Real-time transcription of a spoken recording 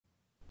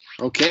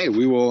Okay,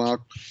 we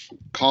will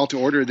call to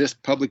order this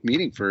public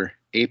meeting for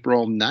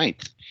April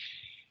 9th,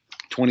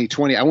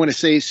 2020. I want to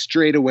say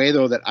straight away,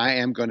 though, that I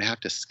am going to have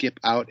to skip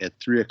out at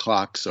 3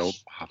 o'clock. So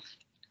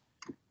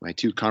my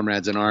two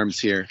comrades in arms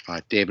here,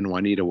 Dave and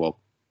Juanita, will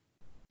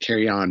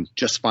carry on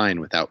just fine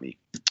without me.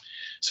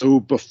 So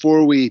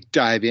before we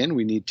dive in,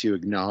 we need to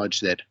acknowledge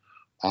that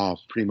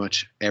pretty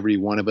much every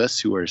one of us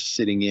who are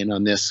sitting in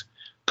on this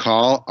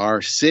call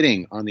are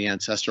sitting on the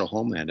ancestral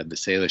homeland of the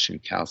Salish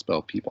and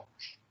Kalispel people.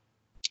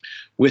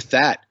 With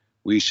that,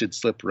 we should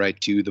slip right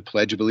to the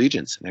Pledge of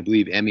Allegiance. And I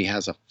believe Emmy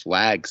has a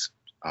flag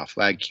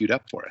queued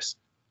up for us.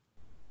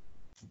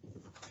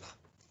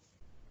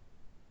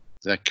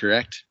 Is that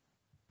correct?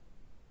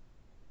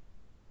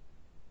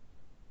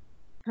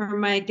 Her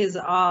mic is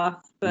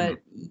off, but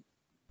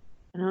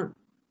I don't.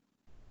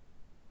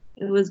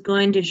 It was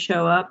going to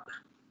show up.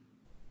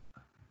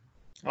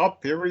 Oh,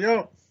 here we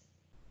go.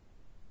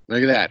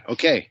 Look at that.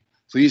 Okay,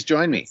 please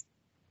join me.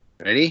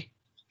 Ready?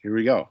 Here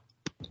we go.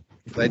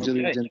 Pledge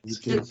allegiance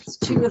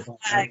to the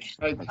flag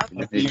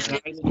of the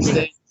United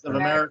States of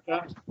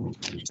America,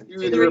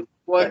 to the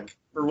republic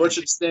for which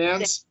it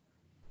stands,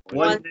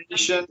 one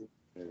nation,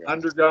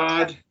 under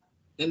God,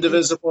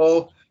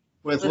 indivisible,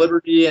 with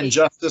liberty and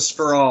justice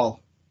for all.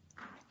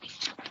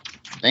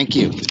 Thank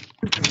you.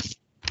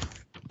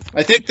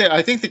 I think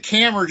the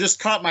camera just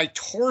caught my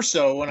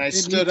torso when I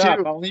stood up.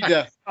 I'll need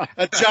to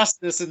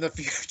adjust this in the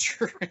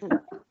future.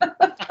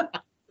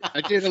 I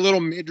did a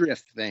little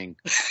midriff thing.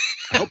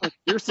 I hope my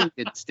piercing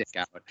didn't stick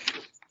out.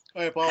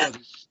 My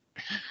apologies.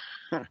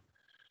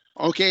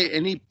 Okay,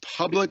 any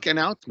public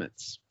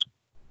announcements?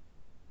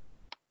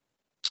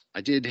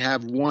 I did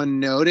have one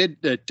noted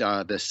that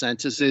the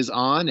census is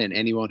on, and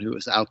anyone who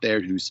is out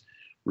there who's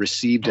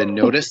received a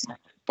notice,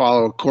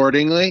 follow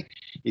accordingly.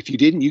 If you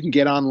didn't, you can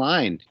get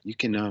online. You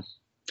can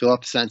fill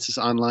out the census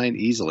online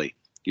easily.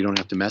 You don't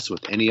have to mess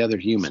with any other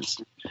humans.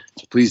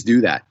 So please do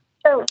that.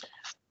 So,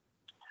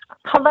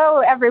 hello,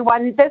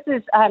 everyone. This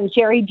is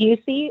Jerry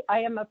Busey. I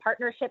am a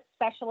partnership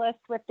specialist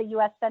with the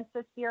U.S.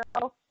 Census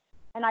Bureau,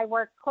 and I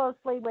work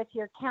closely with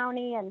your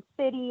county and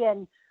city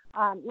and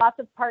lots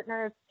of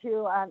partners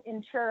to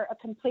ensure a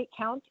complete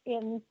count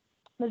in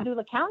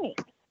Missoula County.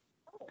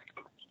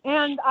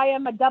 And I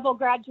am a double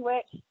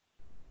graduate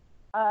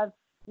of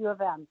U of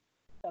M.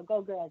 So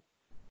go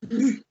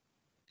Grizz.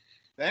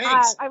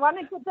 Thanks. I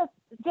wanted to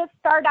just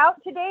start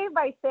out today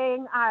by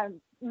saying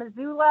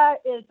Missoula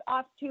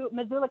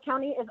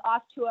County is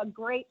off to a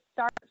great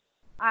start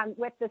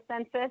with the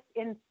census,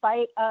 in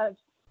spite of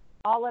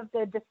all of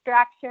the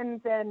distractions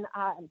and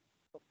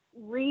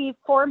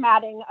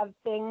reformatting of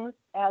things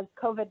as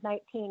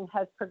COVID-19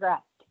 has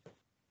progressed.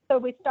 So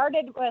we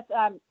started with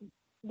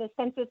the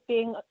census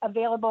being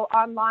available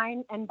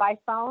online and by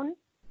phone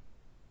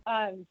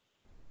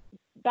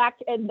back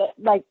in the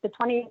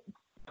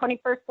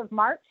 21st of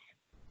March.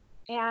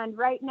 And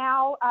right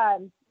now,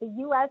 the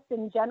U.S.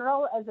 in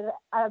general is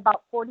at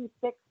about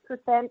 46%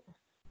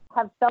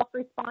 have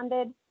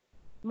self-responded.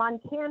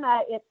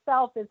 Montana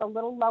itself is a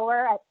little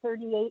lower at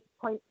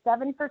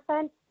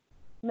 38.7%.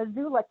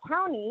 Missoula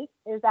County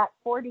is at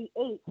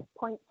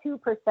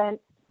 48.2%,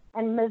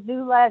 and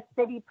Missoula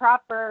City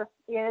proper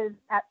is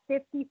at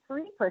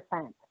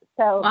 53%.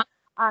 So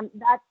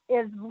that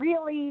is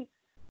really,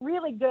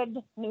 really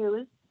good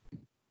news.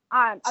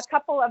 A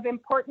couple of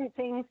important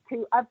things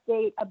to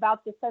update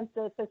about the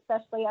census,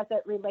 especially as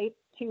it relates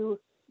to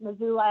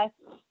Missoula,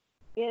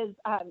 is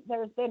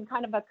there's been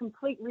kind of a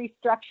complete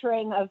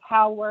restructuring of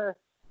how we're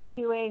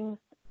doing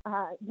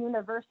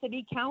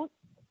university counts.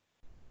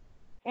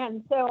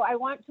 And so I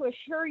want to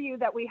assure you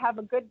that we have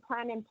a good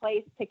plan in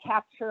place to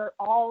capture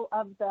all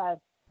of the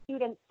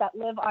students that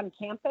live on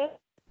campus.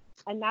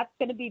 And that's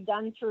going to be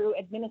done through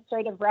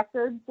administrative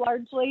records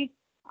largely.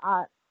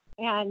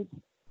 And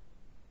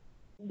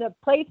the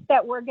place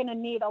that we're going to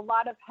need a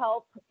lot of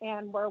help,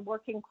 and we're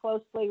working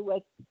closely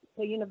with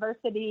the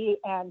university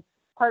and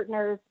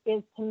partners,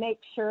 is to make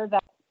sure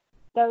that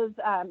those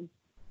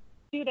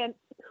students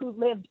who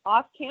lived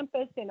off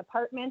campus in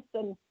apartments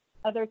and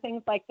other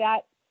things like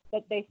that,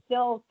 that they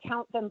still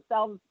count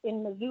themselves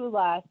in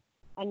Missoula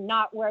and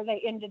not where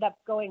they ended up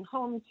going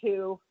home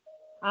to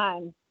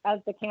as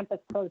the campus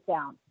closed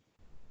down.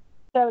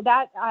 So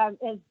that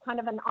is kind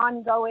of an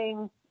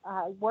ongoing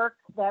work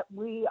that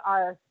we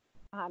are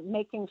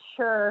making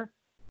sure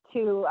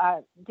to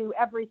do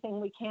everything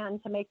we can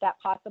to make that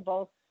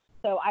possible.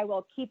 So I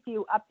will keep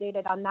you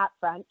updated on that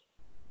front.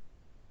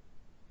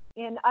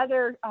 In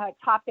other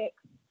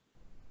topics,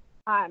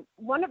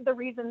 one of the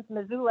reasons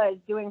Missoula is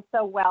doing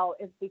so well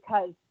is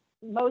because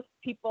most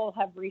people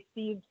have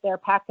received their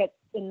packets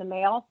in the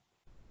mail.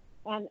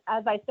 And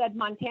as I said,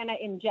 Montana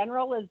in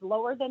general is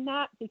lower than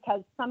that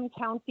because some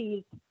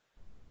counties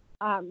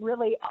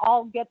really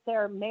all get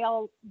their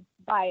mail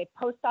by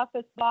post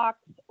office box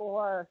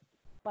or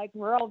like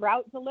rural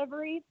route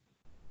deliveries.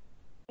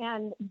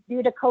 And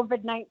due to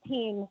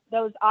COVID-19,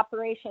 those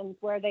operations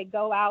where they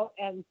go out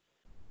and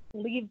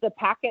leave the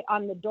packet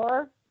on the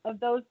door of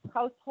those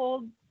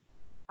households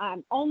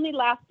only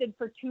lasted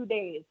for 2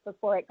 days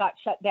before it got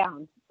shut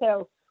down.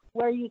 So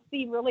where you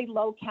see really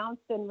low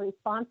counts and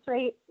response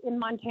rates in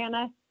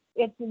Montana,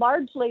 it's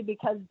largely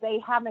because they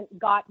haven't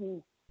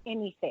gotten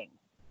anything.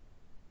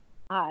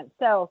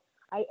 So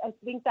I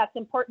think that's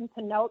important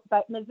to note,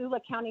 but Missoula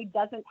County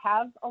doesn't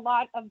have a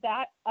lot of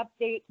that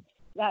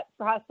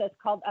process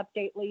called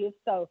update leave.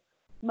 So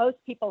most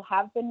people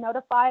have been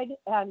notified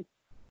and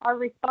are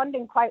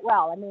responding quite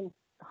well. I mean,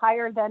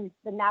 higher than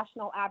the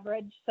national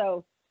average.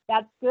 So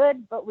that's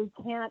good, but we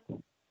can't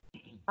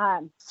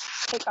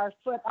take our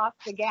foot off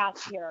the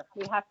gas here.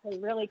 We have to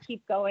really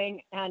keep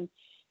going. And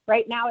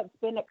right now it's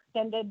been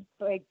extended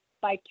by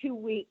 2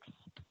 weeks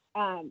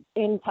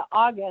into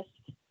August,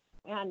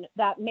 and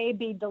that may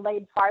be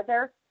delayed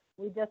farther.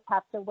 We just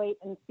have to wait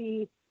and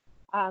see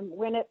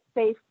when it's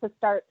safe to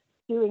start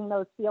doing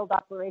those field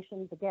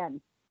operations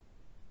again.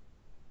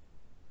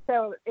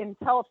 So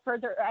until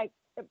further,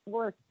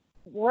 we're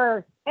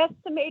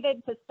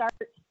estimated to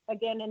start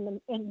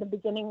again in the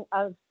beginning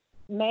of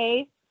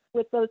May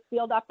with those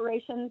field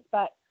operations,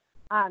 but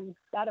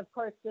that of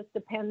course just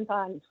depends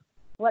on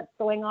what's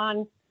going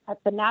on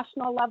at the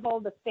national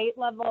level, the state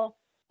level,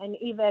 and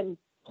even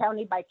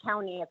county by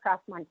county across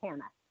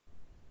Montana.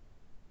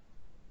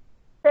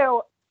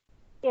 So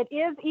it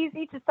is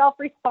easy to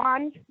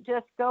self-respond.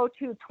 Just go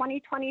to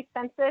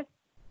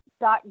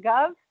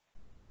 2020census.gov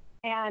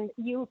and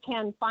you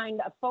can find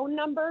a phone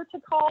number to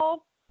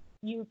call.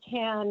 You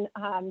can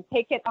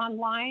take it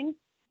online,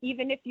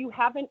 even if you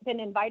haven't been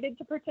invited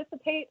to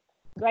participate,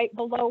 right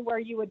below where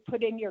you would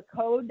put in your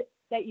code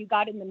that you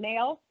got in the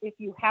mail. If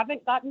you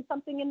haven't gotten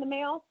something in the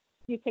mail,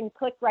 you can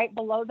click right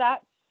below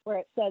that where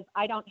it says,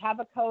 I don't have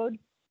a code.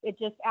 It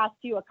just asks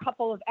you a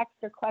couple of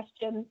extra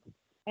questions,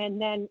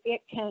 and then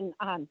it can,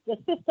 the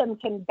system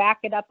can back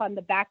it up on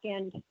the back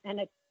end and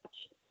attach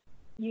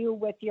you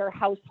with your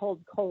household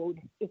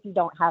code if you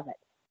don't have it.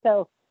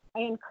 So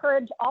I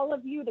encourage all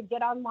of you to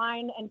get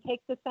online and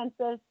take the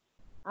census,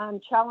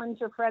 challenge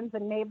your friends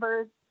and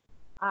neighbors.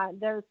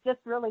 There's just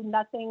really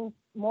nothing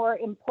more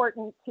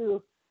important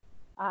to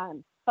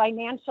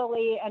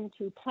financially and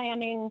to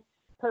planning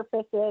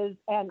purposes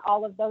and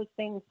all of those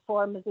things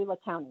for Missoula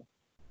County.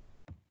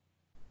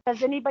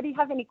 Does anybody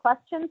have any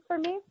questions for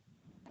me?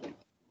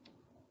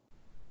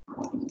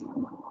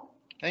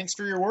 Thanks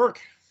for your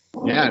work.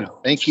 Yeah,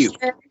 thank you.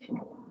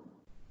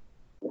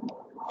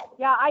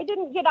 Yeah, I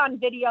didn't get on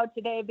video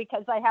today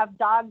because I have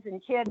dogs and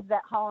kids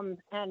at home,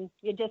 and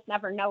you just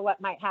never know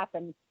what might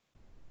happen.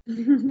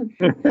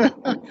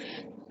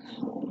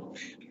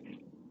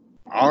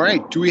 All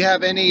right. Do we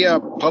have any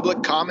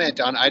public comment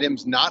on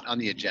items not on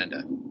the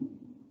agenda?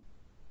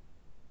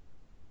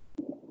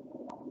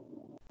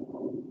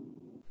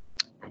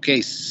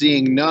 Okay,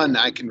 seeing none,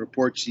 I can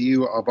report to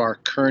you of our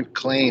current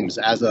claims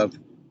as of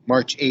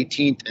March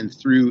 18th and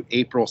through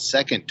April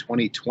 2nd,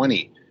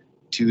 2020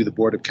 to the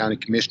Board of County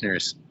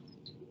Commissioners.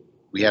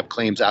 We have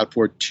claims out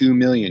for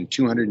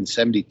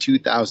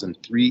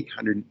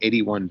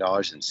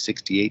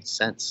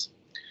 $2,272,381.68.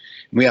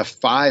 We have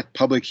 5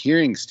 public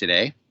hearings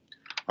today.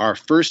 Our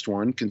first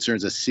one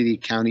concerns a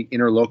city-county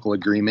interlocal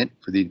agreement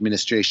for the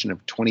administration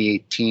of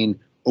 2018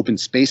 open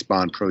space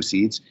bond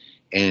proceeds,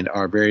 and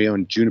our very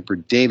own Juniper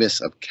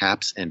Davis of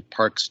CAPS and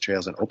Parks,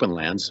 Trails, and Open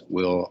Lands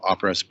will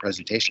offer us a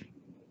presentation.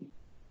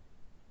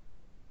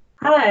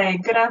 Hi,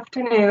 good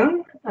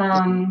afternoon.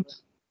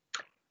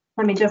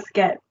 Let me just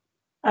get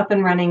up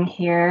and running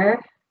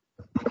here.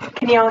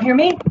 Can you all hear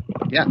me?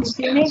 Yes. Can you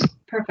see me?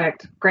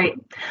 Perfect, great.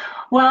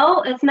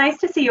 Well, it's nice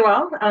to see you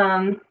all,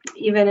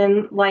 even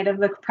in light of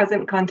the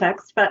present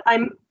context, but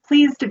I'm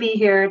pleased to be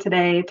here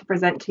today to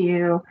present to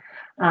you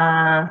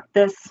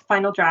this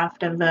final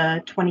draft of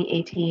the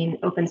 2018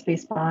 Open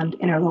Space Bond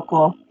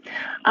Interlocal.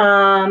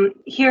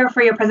 Here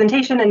for your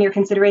presentation and your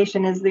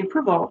consideration is the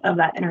approval of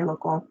that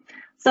interlocal.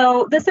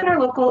 So this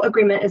interlocal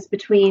agreement is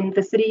between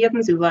the City of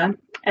Missoula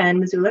and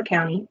Missoula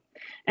County,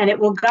 and it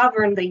will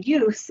govern the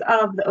use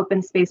of the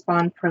open space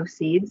bond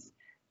proceeds,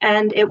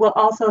 and it will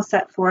also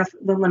set forth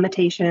the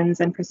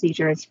limitations and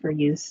procedures for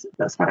use of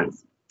those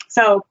funds.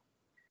 So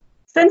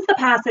since the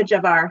passage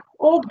of our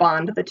old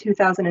bond, the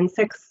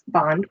 2006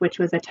 bond, which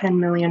was a $10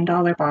 million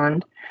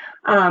bond,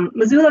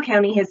 Missoula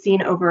County has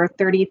seen over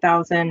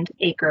 30,000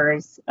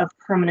 acres of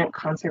permanent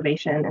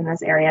conservation in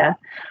this area.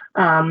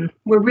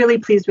 We're really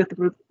pleased with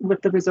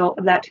the result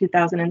of that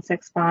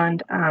 2006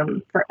 bond.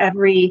 For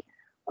every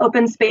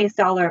open space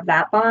dollar of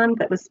that bond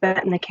that was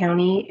spent in the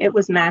county, it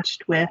was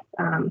matched with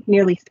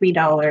nearly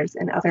 $3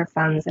 in other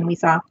funds, and we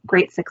saw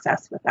great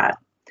success with that.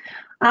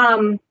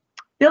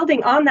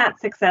 Building on that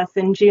success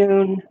in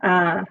June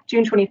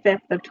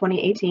 25th of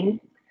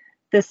 2018,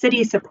 the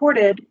city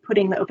supported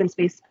putting the open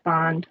space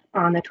bond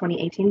on the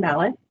 2018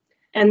 ballot.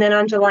 And then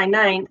on July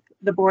 9th,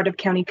 the Board of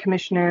County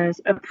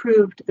Commissioners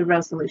approved the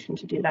resolution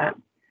to do that.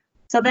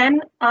 So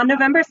then on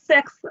November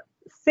 6th,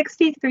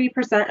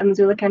 63% of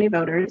Missoula County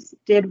voters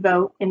did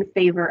vote in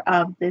favor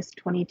of this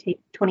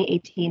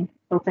 2018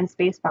 open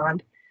space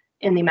bond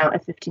in the amount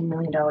of $15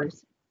 million.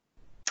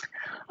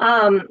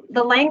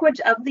 The language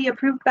of the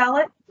approved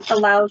ballot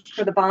allows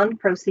for the bond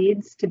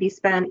proceeds to be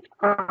spent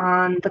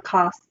on the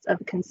costs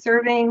of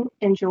conserving,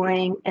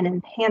 enjoying, and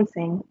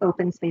enhancing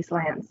open space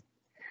lands.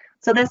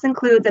 So this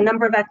includes a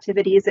number of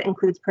activities. It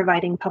includes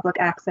providing public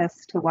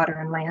access to water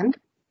and land,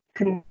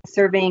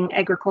 conserving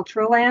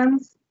agricultural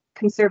lands,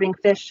 conserving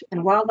fish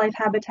and wildlife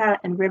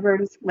habitat in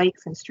rivers,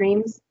 lakes, and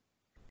streams,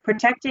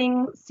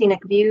 protecting scenic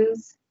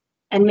views,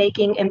 and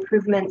making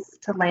improvements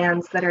to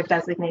lands that are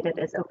designated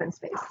as open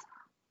space.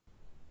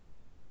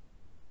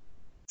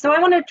 So I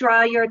want to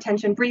draw your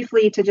attention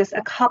briefly to just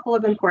a couple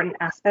of important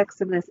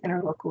aspects of this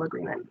interlocal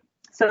agreement.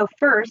 So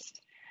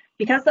first,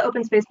 because the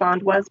open space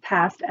bond was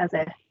passed as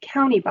a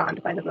county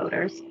bond by the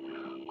voters,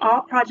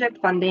 all project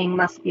funding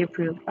must be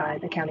approved by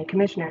the county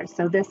commissioners.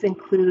 So this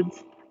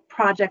includes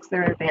projects that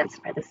are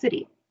advanced by the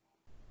city.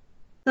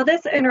 So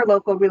this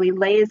interlocal really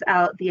lays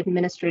out the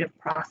administrative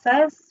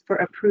process for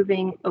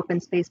approving open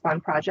space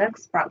bond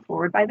projects brought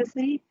forward by the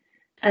city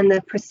and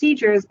the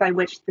procedures by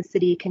which the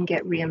city can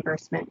get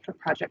reimbursement for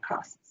project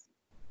costs.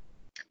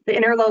 The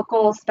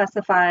interlocal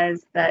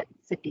specifies that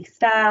city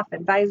staff,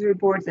 advisory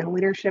boards, and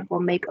leadership will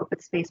make open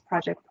space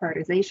project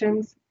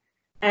prioritizations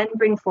and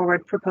bring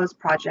forward proposed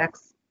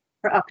projects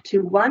for up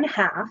to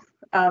 1/2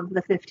 of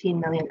the 15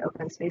 million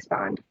open space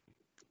bond.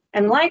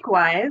 And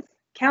likewise,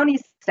 county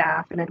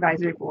staff and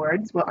advisory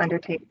boards will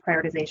undertake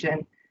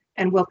prioritization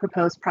and will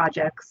propose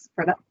projects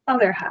for the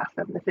other half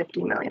of the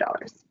 $15 million.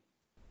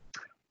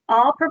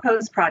 All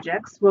proposed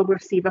projects will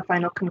receive a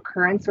final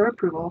concurrence or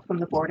approval from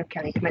the Board of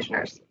County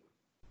Commissioners.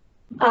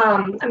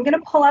 I'm going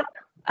to pull up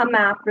a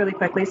map really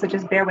quickly, so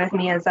just bear with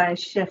me as I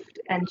shift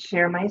and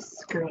share my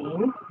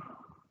screen.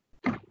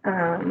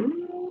 I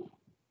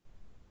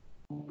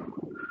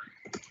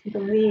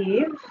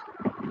believe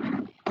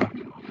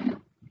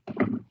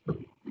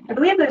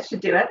this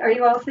should do it. Are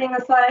you all seeing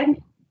the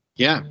slide?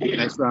 Yeah,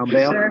 nice round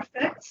bale.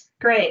 Perfect.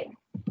 Great.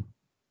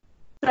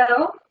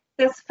 So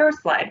this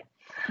first slide.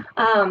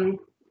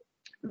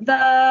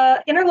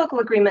 The interlocal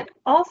agreement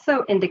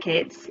also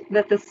indicates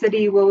that the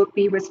city will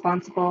be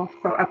responsible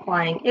for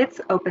applying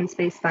its open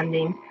space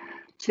funding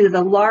to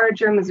the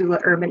larger Missoula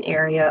urban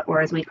area,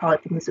 or as we call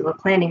it, the Missoula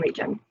Planning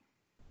Region.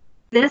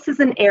 This is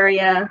an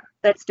area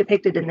that's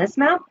depicted in this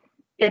map.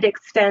 It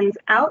extends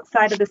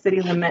outside of the city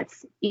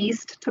limits,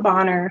 east to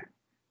Bonner,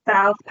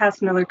 south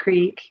past Miller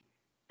Creek,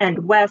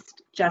 and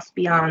west just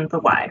beyond the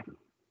Y.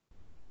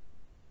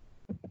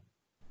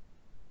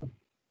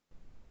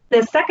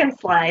 The second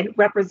slide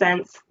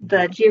represents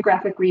the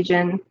geographic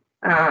region.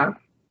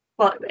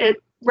 Well,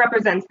 it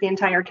represents the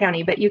entire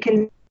county, but you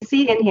can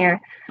see in here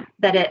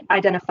that it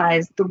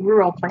identifies the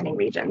rural planning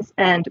regions,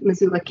 and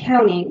Missoula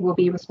County will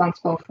be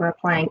responsible for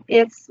applying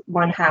its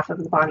 1/2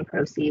 of the bond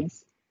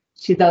proceeds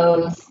to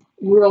those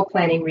rural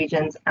planning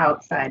regions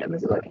outside of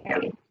Missoula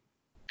County.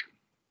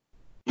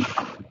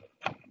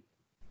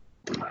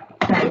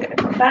 I'm going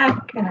to go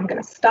back and I'm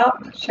going to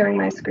stop sharing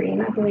my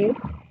screen, I believe.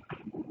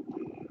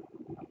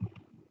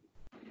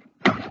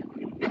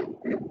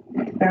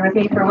 Bear with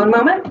me for one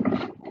moment.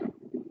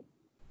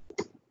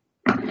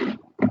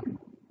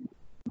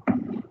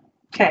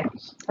 Okay,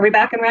 are we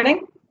back and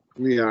running?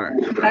 We are.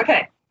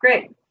 Okay,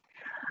 great.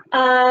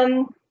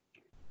 So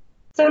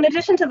in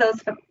addition to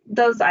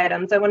those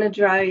items, I want to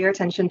draw your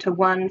attention to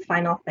one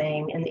final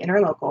thing in the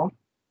interlocal,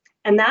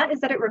 and that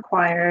is that it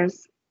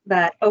requires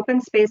that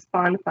open space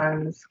bond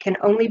funds can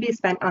only be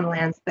spent on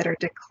lands that are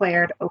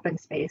declared open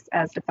space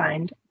as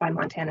defined by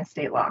Montana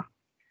state law.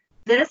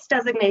 This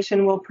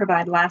designation will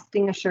provide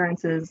lasting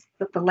assurances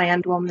that the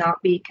land will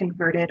not be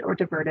converted or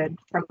diverted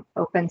from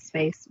open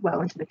space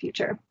well into the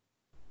future.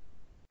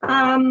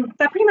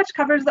 That pretty much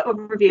covers the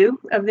overview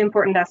of the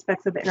important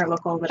aspects of the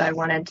interlocal that I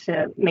wanted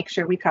to make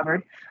sure we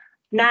covered.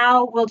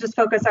 Now we'll just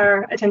focus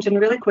our attention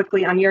really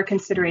quickly on your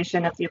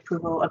consideration of the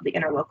approval of the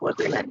interlocal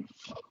agreement.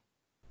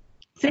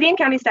 City and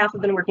county staff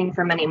have been working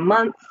for many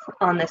months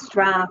on this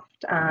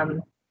draft.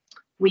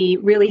 We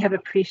really have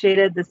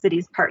appreciated the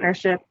city's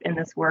partnership in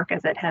this work,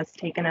 as it has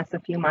taken us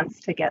a few months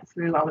to get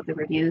through all of the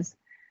reviews.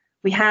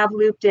 We have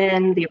looped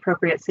in the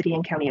appropriate city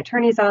and county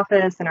attorney's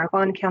office and our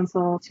bond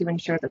counsel to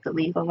ensure that the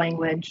legal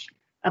language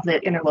of the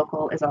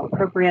interlocal is all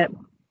appropriate.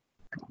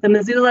 The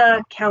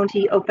Missoula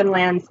County Open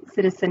Lands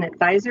Citizen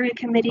Advisory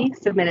Committee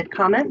submitted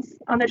comments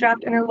on the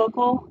draft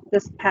interlocal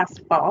this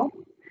past fall,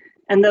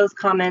 and those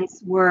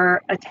comments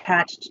were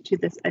attached to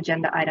this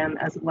agenda item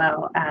as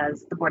well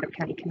as the Board of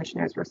County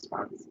Commissioners'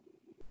 response.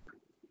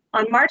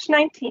 On March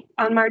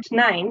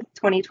 9th,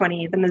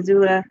 2020, the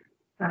Missoula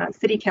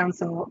City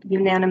Council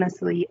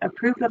unanimously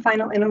approved the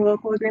final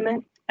interlocal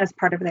agreement as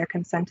part of their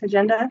consent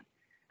agenda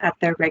at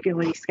their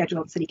regularly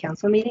scheduled City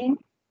Council meeting.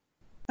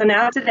 So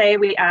now today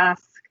we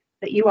ask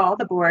that you all,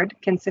 the board,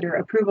 consider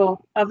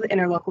approval of the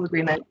interlocal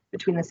agreement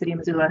between the City of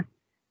Missoula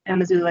and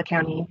Missoula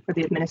County for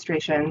the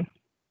administration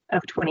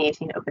of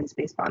 2018 open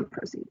space bond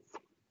proceeds.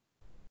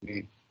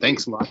 Okay.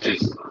 Thanks a lot.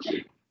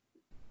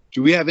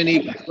 Do we have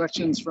any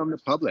questions from the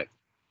public?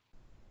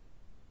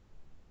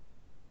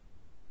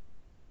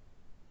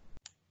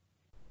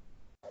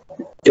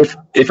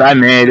 If I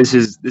may, this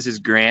is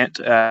Grant.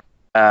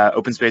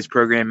 open space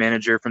program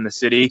manager from the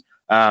city.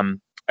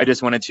 I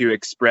just wanted to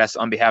express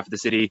on behalf of the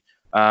city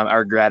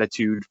our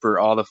gratitude for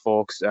all the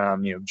folks,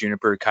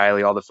 Juniper,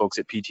 Kylie, all the folks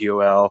at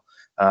PTOL,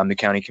 the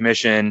county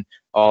commission,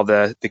 all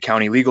the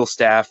county legal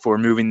staff for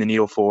moving the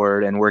needle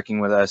forward and working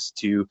with us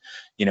to,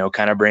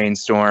 kind of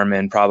brainstorm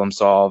and problem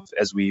solve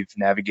as we've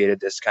navigated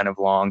this kind of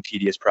long,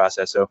 tedious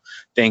process. So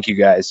thank you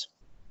guys.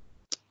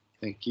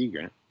 Thank you,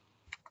 Grant.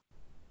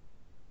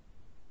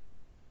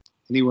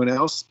 Anyone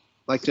else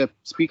like to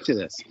speak to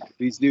this?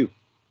 Please do.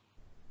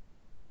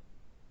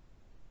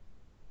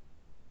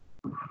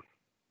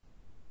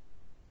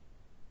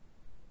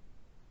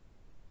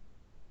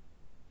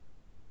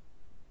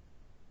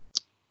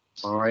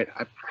 All right,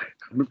 I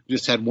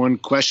just had one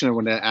question I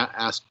wanted to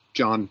ask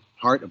John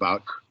Hart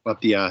about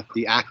the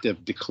act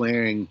of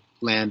declaring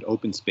land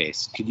open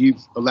space. Could you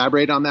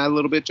elaborate on that a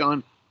little bit,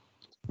 John?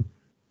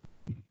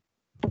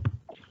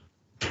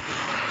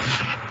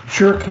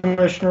 Sure,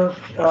 Commissioner.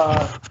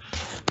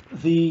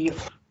 The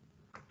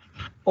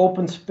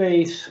Open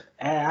Space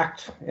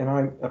Act, and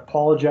I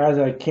apologize,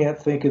 I can't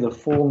think of the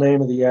full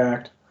name of the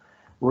act,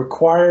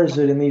 requires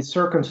that in these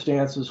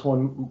circumstances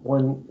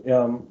when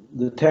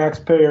the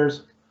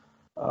taxpayers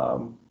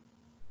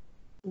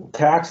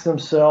tax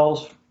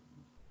themselves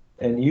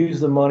and use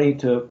the money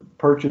to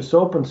purchase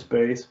open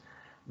space,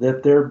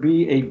 that there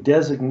be a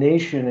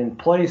designation in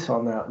place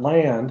on that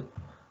land,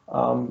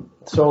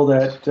 so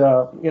that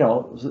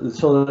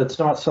so that it's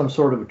not some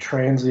sort of a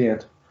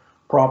transient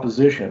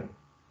proposition.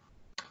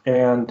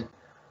 And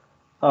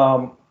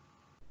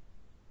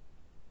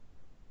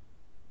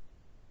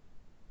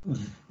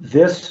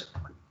this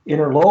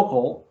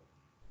interlocal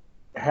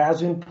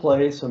has in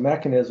place a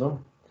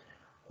mechanism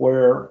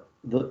where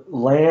the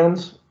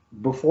lands,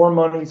 before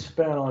money's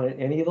spent on it,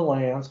 any of the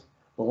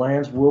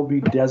lands will be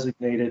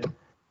designated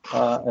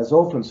as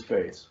open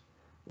space.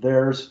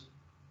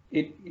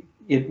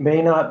 It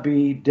may not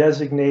be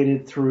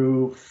designated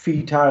through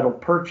fee title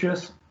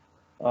purchase,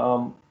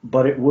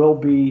 but it will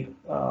be,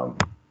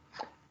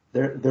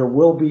 there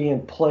will be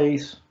in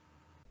place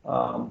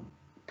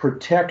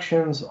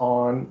protections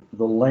on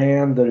the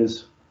land that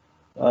is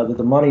that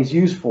the money is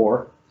used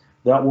for,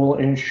 that will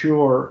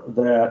ensure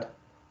that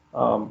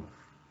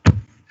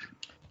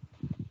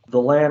the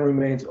land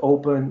remains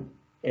open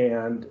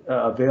and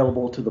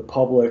available to the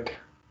public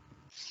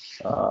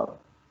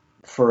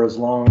for as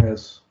long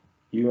as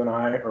you and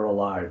I are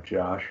alive,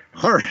 Josh.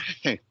 All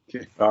right.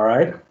 All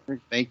right.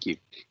 Thank you.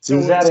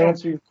 Does that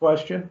answer your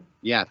question?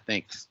 Yeah,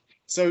 thanks.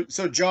 So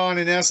John,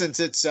 in essence,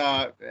 it's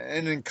an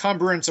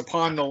encumbrance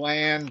upon the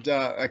land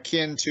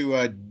akin to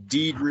a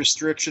deed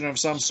restriction of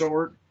some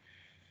sort?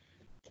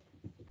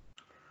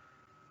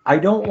 I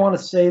don't want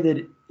to say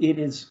that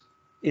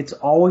it's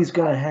always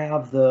going to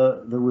have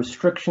the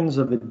restrictions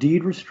of a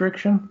deed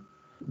restriction,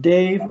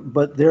 Dave,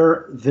 but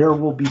there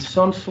will be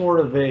some sort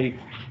of a,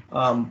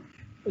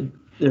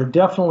 there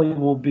definitely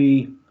will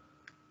be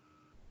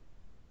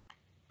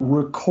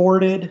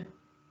recorded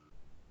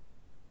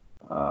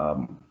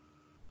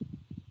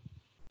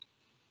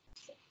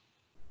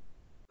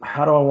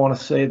how do I want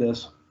to say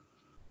this?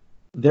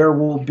 There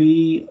will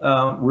be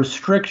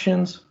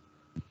restrictions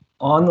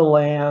on the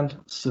land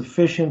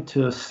sufficient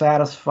to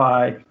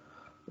satisfy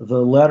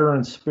the letter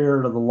and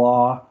spirit of the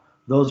law.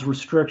 Those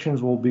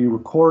restrictions will be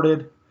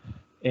recorded,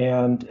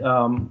 and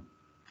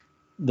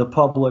the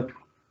public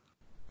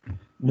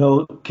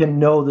can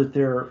know that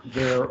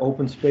their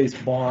open space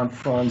bond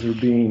funds are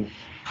being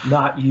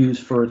not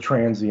used for a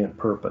transient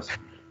purpose.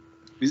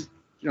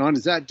 John,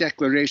 is that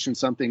declaration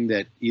something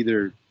that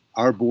either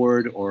our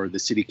board or the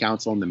city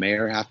council and the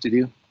mayor have to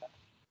do?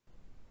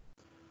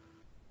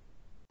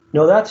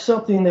 No, that's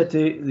something that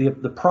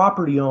the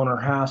property owner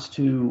has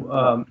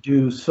to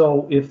do.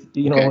 So if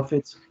if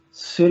it's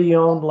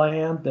city-owned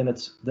land, then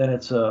it's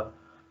a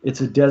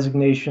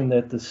designation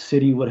that the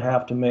city would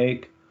have to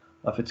make.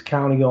 If it's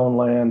county-owned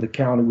land, the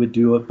county would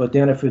do it. But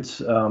then if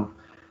it's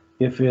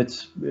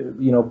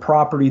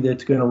property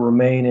that's going to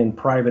remain in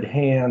private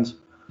hands,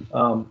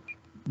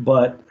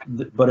 but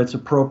it's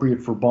appropriate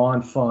for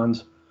bond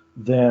funds,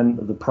 then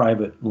the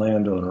private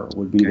landowner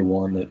would be the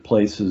one that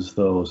places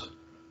those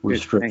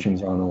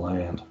restrictions on the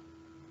land.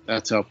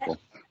 That's helpful.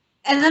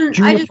 And then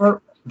Juniper,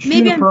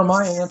 am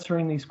I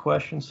answering these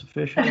questions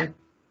sufficiently?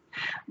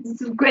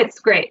 It's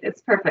great.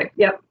 It's perfect.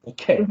 Yep.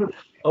 Okay.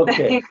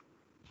 Okay.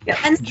 Yep.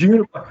 And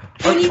Juniper,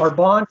 our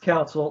bond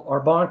counsel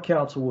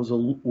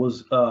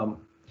was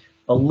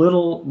a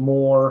little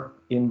more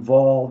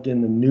involved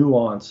in the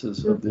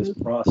nuances of this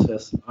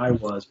process than I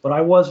was, but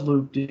I was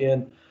looped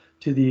in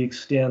to the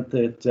extent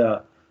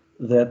that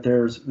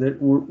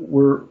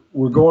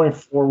we're going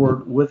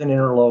forward with an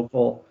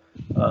interlocal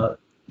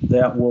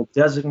that will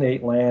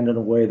designate land in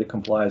a way that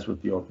complies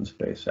with the Open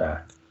Space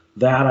Act.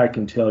 That I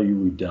can tell you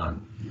we've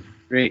done.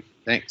 Great,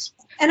 thanks.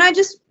 And I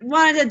just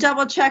wanted to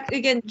double check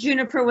again,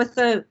 Juniper, with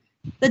the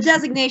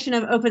designation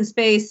of open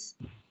space.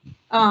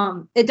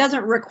 It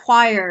doesn't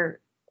require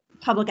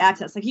public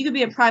access. Like, you could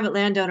be a private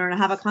landowner and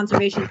have a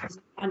conservation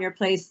on your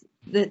place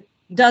that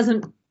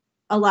doesn't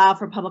allow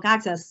for public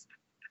access,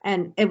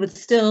 and it would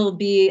still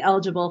be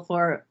eligible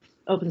for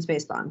open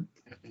space bond.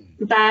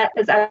 That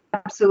is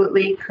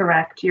absolutely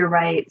correct. You're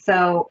right.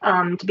 So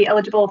to be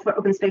eligible for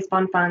open space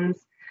bond funds,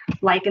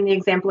 like in the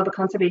example of a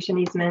conservation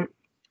easement,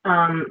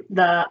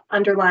 the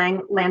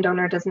underlying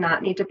landowner does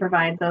not need to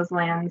provide those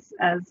lands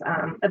as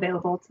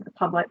available to the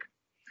public.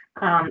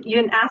 You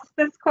didn't ask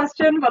this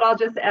question, but I'll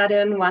just add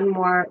in one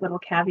more little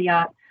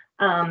caveat.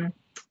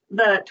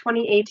 The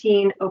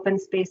 2018 open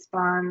space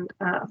bond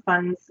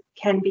funds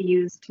can be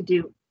used to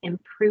do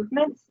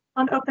improvements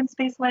on open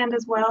space land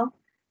as well.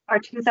 Our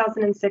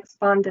 2006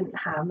 fund didn't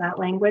have that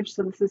language,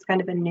 so this is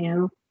kind of a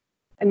new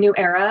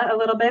era a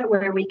little bit,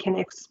 where we can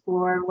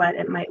explore what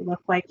it might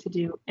look like to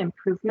do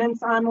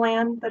improvements on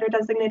land that are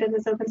designated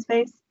as open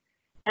space.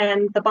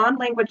 And the bond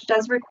language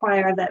does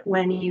require that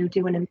when you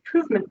do an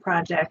improvement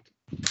project,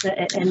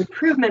 an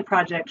improvement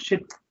project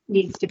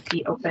needs to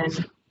be open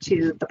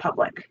to the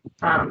public.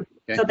 Okay.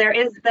 So there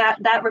is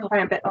that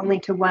requirement, but only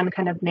to one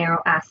kind of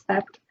narrow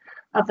aspect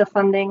of the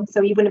funding.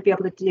 So you wouldn't be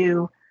able to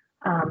do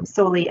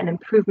solely an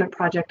improvement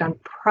project on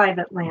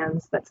private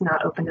lands that's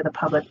not open to the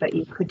public, but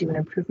you could do an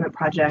improvement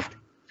project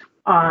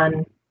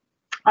on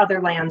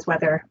other lands,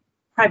 whether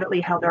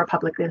privately held or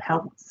publicly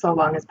held, so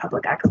long as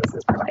public access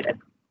is provided.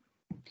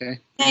 Okay.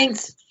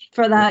 Thanks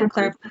for that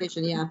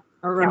clarification. Yeah,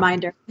 or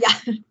reminder. Yeah.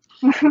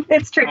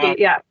 It's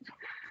tricky. Yeah.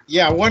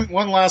 Yeah, one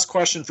last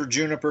question for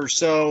Juniper.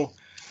 So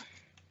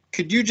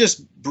could you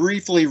just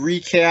briefly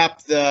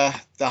recap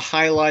the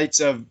highlights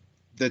of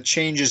the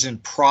changes in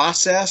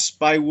process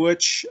by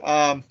which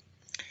an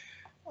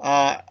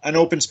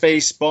open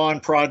space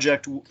bond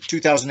project,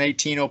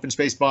 2018 open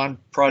space bond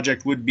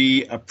project, would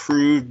be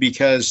approved?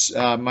 Because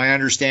my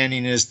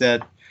understanding is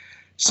that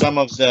some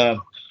of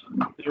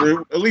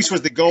at least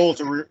was the goal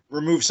to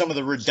remove some of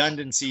the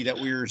redundancy that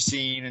we were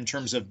seeing in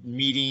terms of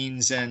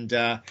meetings and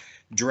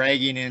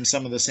dragging in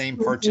some of the same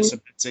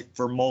participants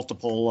for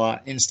multiple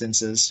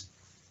instances.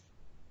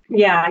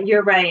 Yeah,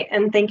 you're right.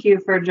 And thank you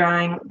for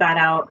drawing that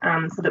out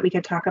so that we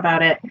could talk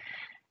about it.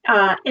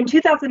 In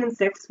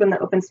 2006, when the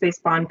Open Space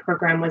Bond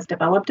Program was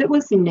developed, it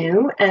was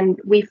new, and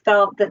we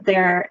felt that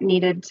there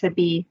needed to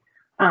be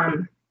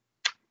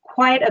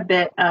quite a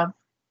bit of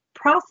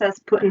process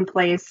put in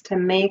place to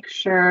make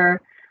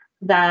sure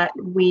that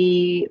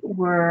we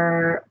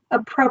were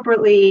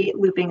appropriately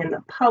looping in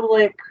the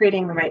public,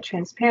 creating the right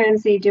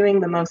transparency, doing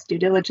the most due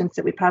diligence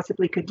that we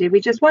possibly could do. We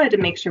just wanted to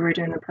make sure we're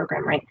doing the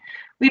program right.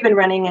 We've been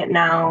running it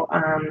now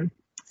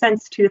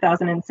since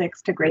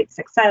 2006 to great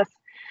success.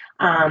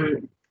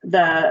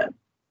 The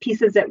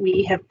pieces that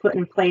we have put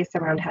in place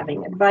around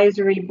having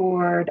advisory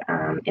board,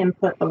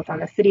 input both on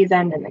the city's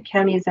end and the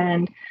county's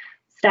end,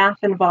 staff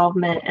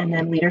involvement, and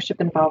then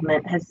leadership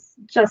involvement has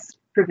just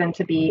proven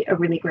to be a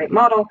really great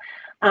model.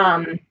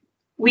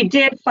 We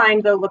did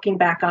find, though, looking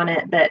back on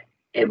it, that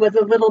it was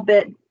a little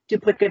bit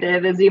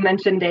duplicative, as you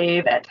mentioned,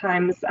 Dave. At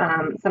times,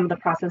 some of the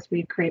process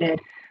we created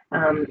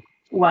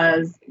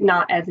was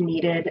not as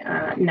needed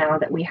now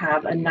that we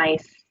have a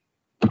nice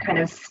kind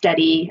of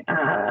steady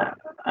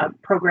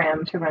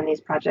program to run these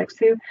projects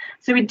through.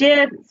 So we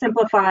did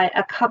simplify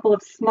a couple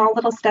of small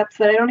little steps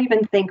that I don't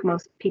even think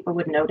most people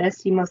would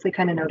notice. You mostly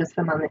kind of notice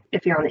them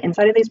if you're on the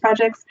inside of these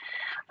projects.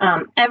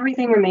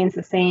 Everything remains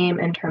the same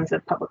in terms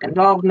of public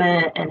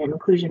involvement and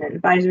inclusion in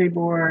advisory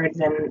boards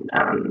and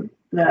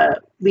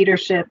the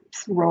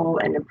leadership's role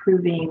in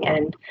approving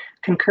and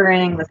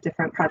concurring with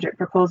different project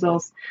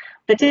proposals.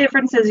 The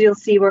differences you'll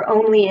see were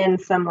only in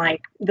some,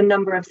 like the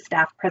number of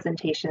staff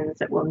presentations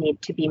that will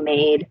need to be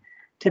made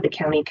to the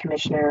county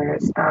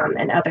commissioners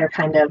and other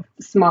kind of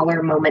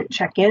smaller moment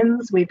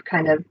check-ins. We've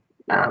kind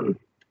of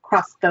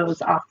crossed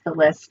those off the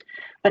list,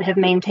 but have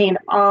maintained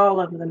all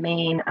of the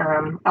main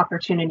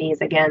opportunities,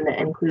 again, that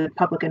include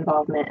public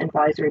involvement,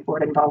 advisory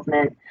board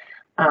involvement,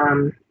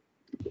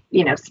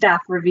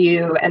 staff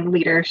review and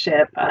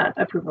leadership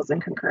approvals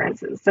and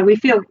concurrences. So we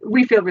feel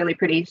really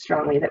pretty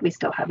strongly that we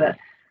still have a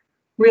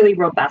really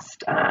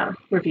robust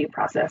review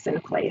process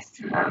in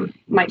place.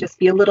 Might just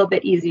be a little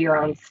bit easier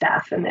on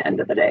staff in the end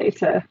of the day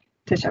to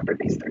shepherd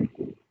these through.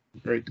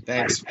 Great,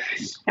 thanks.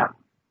 Yeah.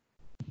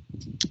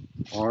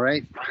 All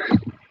right.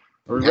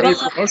 Are we ready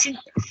for motion?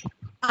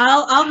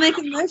 I'll make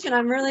a motion.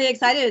 I'm really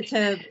excited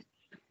to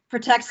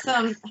protect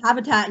some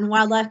habitat and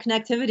wildlife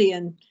connectivity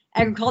and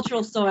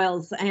agricultural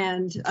soils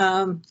and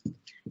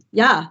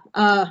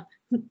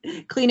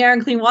clean air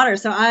and clean water.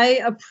 So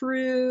I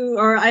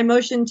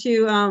motion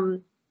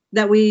to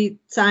that we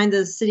sign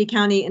the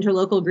city-county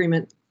interlocal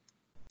agreement.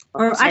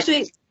 Or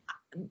actually,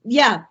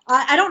 yeah,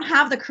 I don't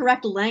have the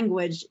correct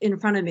language in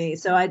front of me.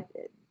 So am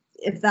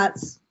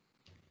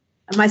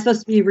I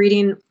supposed to be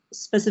reading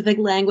specific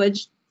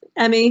language,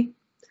 Emmy?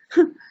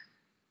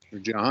 Or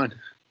John.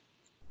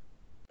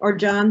 Or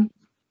John?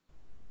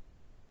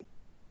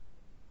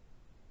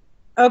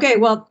 Okay,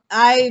 well,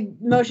 I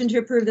motion to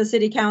approve the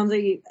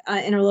city-county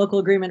interlocal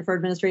agreement for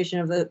administration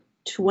of the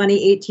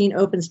 2018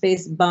 open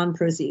space bond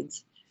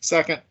proceeds.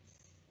 Second.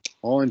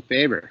 All in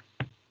favor?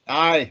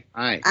 Aye.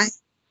 Aye.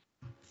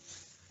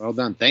 Well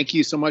done. Thank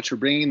you so much for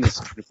bringing this,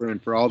 Jennifer,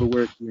 and for all the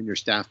work you and your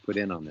staff put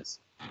in on this.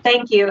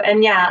 Thank you.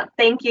 And yeah,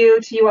 thank you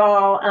to you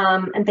all.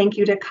 And thank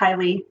you to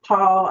Kylie,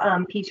 Paul,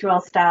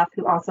 P2L staff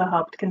who also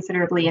helped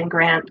considerably, and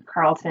Grant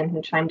Carlton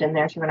who chimed in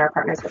there too, and our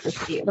partners with the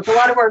city. It was a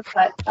lot of work,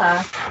 but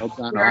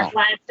we're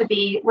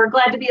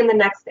glad to be in the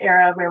next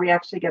era where we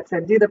actually get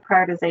to do the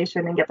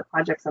prioritization and get the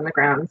projects on the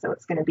ground. So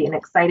it's going to be an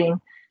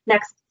exciting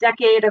next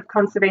decade of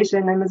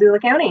conservation in Missoula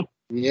County.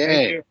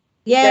 Yay.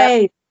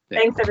 Yay.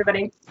 Thanks,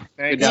 everybody.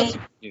 Good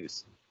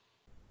news.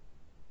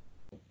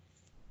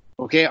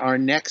 Okay, our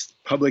next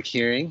public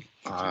hearing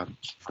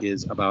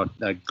is about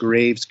the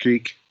Graves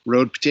Creek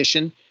Road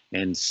petition,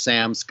 and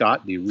Sam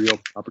Scott, the real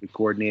property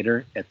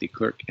coordinator at the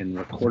clerk and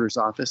recorder's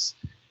office,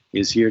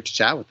 is here to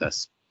chat with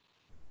us.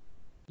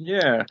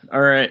 Yeah,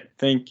 all right,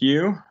 thank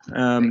you.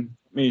 Let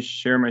me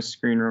share my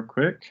screen real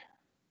quick.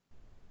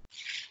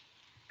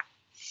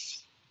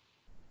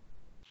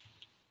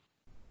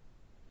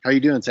 How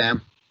you doing,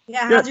 Sam?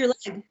 Yeah, how's your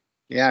leg?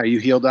 Yeah, are you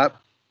healed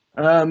up?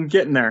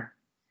 Getting there.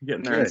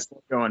 Getting there. Good. It's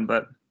still going,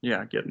 but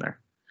yeah, getting there.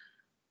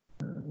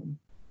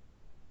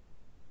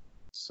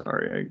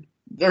 Sorry.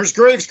 There's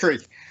Graves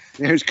Creek.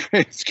 There's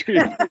Graves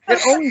Creek.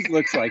 It always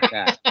looks like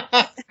that.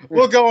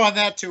 We'll go on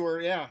that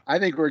tour, yeah. I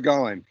think we're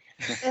going.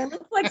 It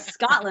looks like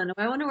Scotland.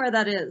 I wonder where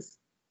that is.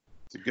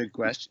 It's a good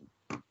question.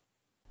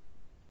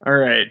 All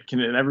right.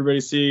 Can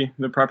everybody see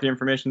the property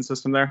information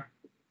system there?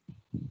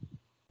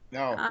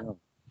 No.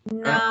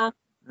 No,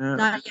 Yeah.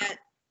 not yet.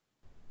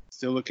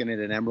 Still looking at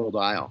an Emerald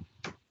Isle.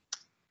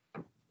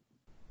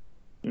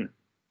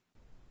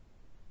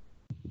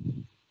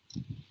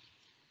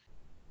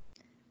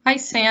 Hi,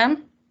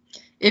 Sam.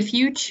 If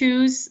you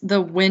choose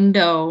the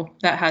window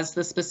that has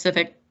the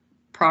specific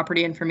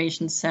property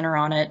information center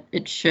on it,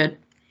 it should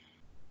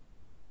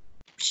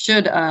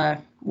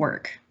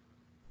work.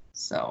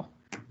 So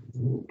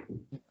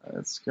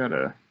It's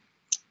gotta.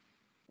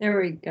 There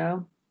we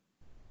go.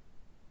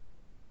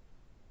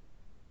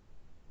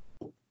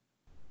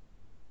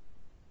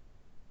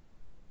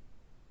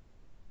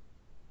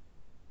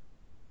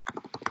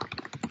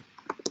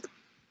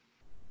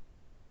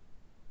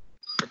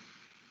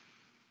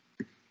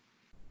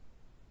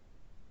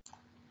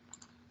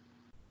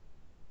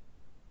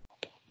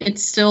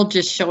 it's still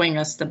just showing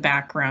us the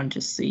background.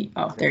 Just see.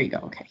 Oh, there you go.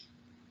 Okay.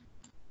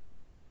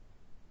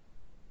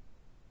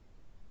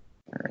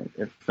 All right.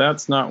 If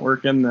that's not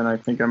working, then I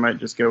think I might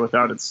just go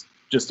without. It's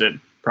just a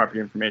property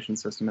information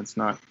system. It's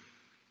not.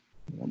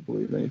 I don't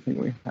believe anything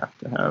we have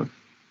to have.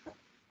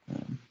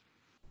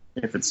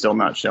 If it's still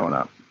not showing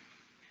up.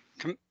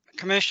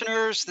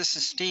 Commissioners, this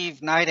is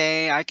Steve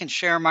Nide. I can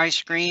share my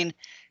screen,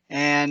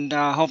 and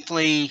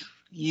hopefully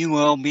you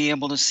will be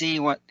able to see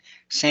what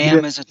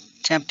Sam is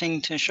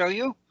attempting to show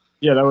you.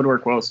 Yeah, that would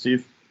work well,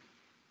 Steve.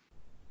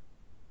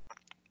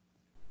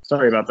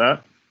 Sorry about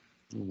that.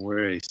 No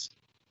worries.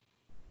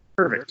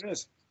 Perfect. There it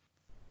is.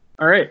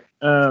 All right.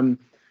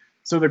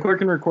 So the clerk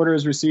and recorder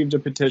has received a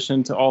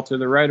petition to alter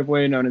the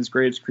right-of-way known as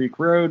Graves Creek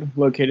Road,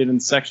 located in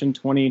Section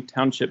 20,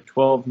 Township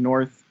 12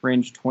 North,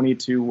 Range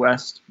 22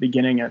 West,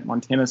 beginning at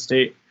Montana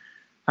State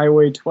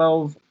Highway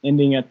 12,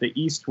 ending at the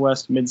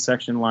east-west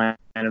midsection line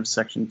of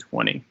Section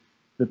 20.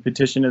 The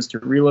petition is to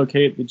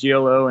relocate the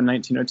GLO in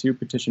 1902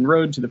 Petition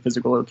Road to the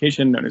physical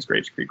location known as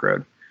Graves Creek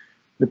Road.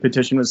 The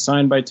petition was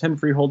signed by 10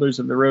 freeholders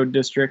of the road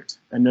district.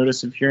 A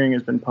notice of hearing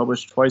has been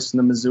published twice in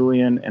the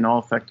Missoulian, and all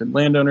affected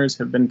landowners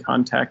have been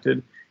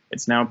contacted.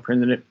 It's now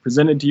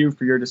presented to you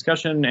for your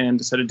discussion and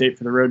to set a date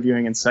for the road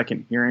viewing and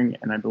second hearing.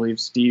 And I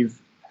believe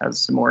Steve has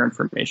some more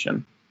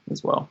information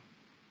as well.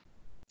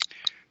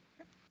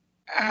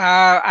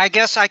 I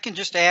guess I can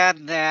just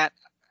add that.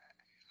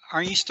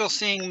 Are you still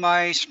seeing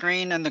my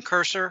screen and the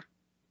cursor?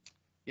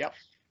 Yep.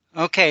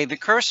 Okay, the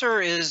cursor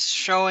is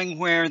showing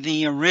where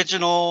the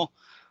original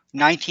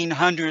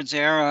 1900s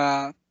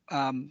era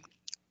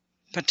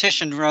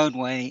petitioned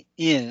roadway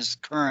is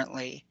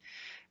currently.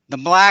 The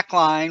black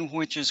line,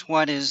 which is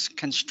what is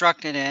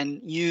constructed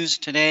and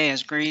used today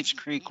as Graves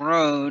Creek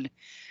Road,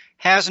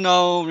 has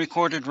no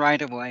recorded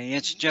right-of-way.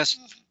 It's just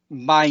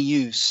by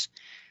use.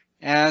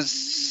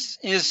 As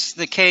is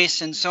the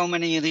case in so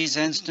many of these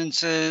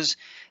instances,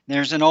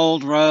 there's an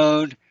old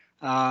road.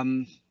 A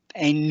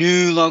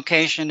new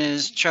location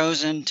is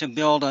chosen to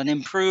build an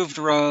improved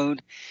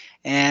road,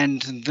 and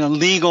the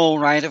legal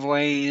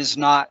right-of-way is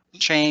not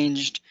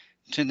changed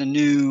to the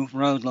new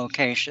road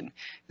location.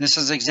 This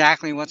is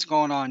exactly what's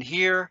going on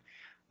here.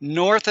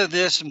 North of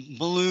this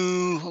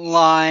blue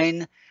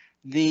line,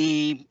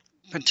 the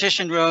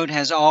petitioned road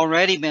has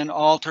already been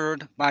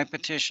altered by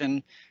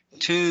petition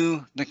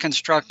to the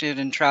constructed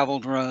and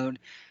traveled road.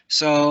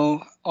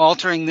 So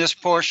altering this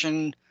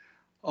portion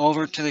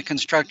over to the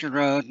constructed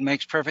road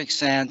makes perfect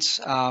sense.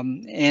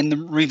 In the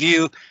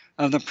review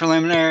of the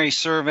preliminary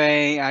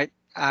survey,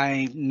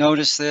 I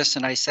noticed this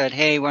and I said,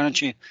 hey, why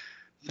don't you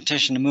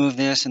petition to move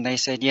this? And they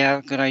said, yeah,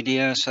 good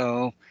idea.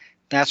 So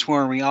that's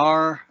where we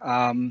are.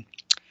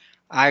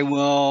 I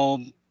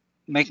will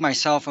make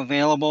myself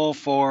available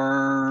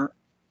for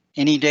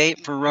any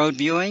date for road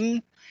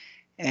viewing,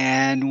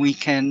 and we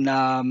can,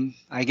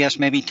 I guess,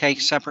 maybe take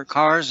separate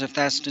cars if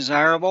that's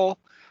desirable,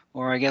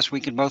 or I guess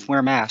we could both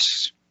wear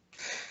masks.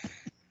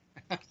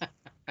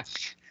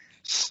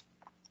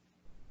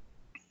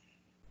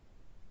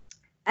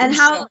 And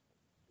how,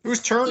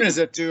 Whose turn is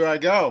it to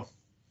go?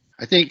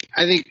 I think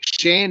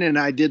Shane and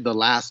I did the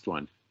last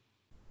one.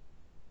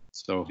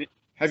 So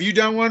Have you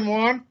done one,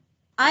 Juan?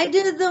 I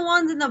did the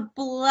ones in the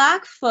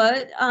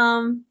Blackfoot.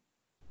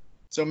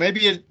 So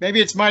maybe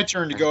it's my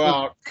turn to go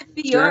out. Could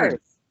be Sure. yours.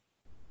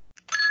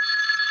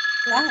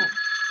 Yeah.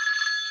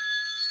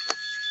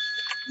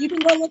 You can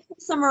go look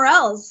somewhere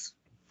else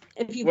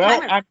if you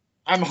Well, can.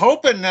 I'm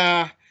hoping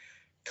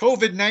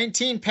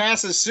COVID-19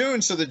 passes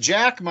soon, so the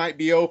Jack might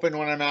be open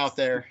when I'm out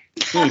there.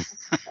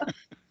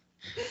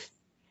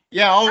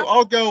 Yeah,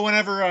 I'll go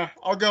whenever.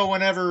 I'll go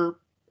whenever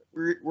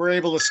we're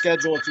able to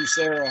schedule it through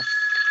Sarah.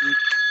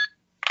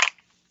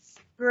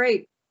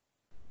 Great.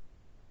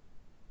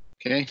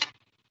 okay.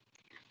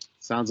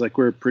 Sounds like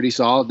we're pretty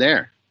solid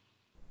there.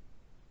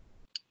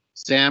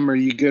 Sam, are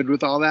you good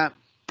with all that?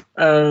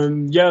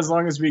 Yeah, as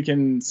long as we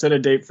can set a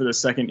date for the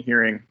second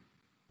hearing.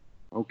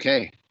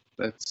 Okay,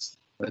 let's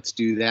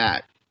do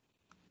that.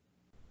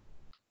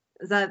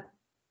 Is that?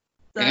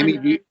 Amy,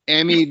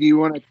 do you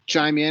want to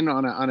chime in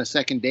on a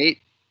second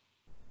date?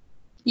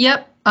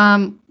 Yep.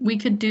 We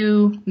could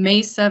do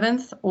May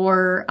 7th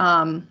or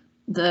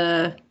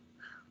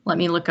let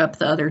me look up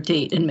the other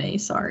date in May,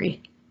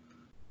 sorry.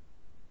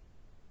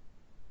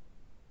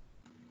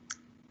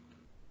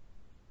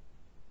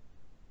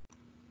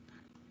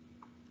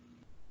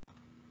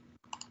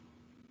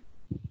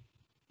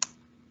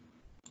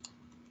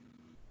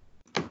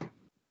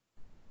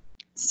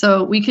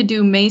 So we could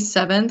do May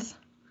 7th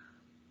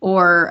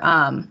or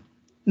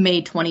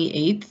May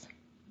 28th.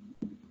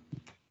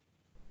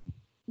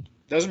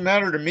 Doesn't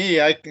matter to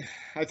me. I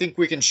think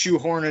we can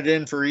shoehorn it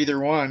in for either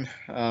one.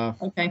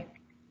 Okay.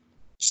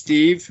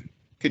 Steve,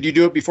 could you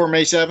do it before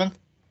May 7th?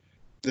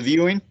 The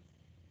viewing?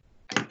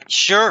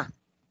 Sure.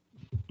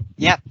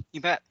 Yeah,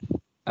 you bet.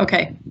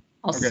 Okay.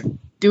 I'll Okay.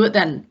 do it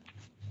then.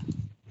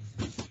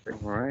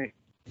 All right.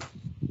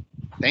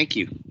 Thank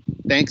you.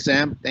 Thanks,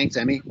 Sam. Thanks,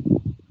 Emmy.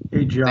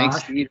 Hey, Thanks,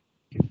 Josh, Steve.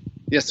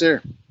 Yes,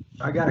 sir.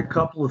 I got a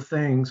couple of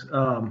things.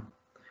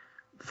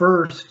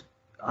 First,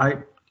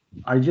 I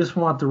just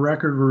want the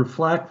record to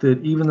reflect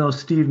that even though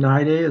Steve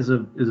Nide is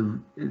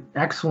an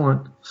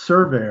excellent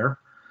surveyor,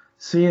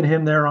 seeing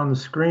him there on the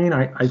screen,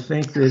 I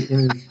think that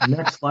in his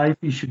next life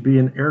he should be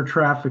an air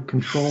traffic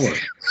controller.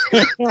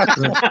 Let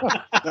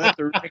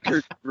the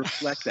record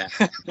reflect that.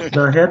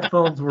 The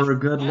headphones were a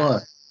good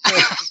look.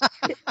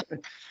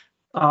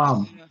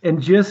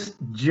 And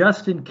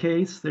just in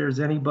case there's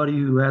anybody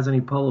who has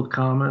any public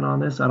comment on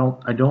this, I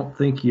don't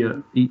think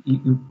you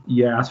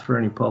asked for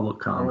any public Oh,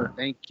 comment.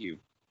 thank you.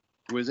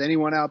 Was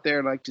anyone out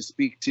there like to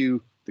speak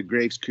to the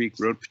Graves Creek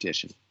Road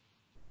petition?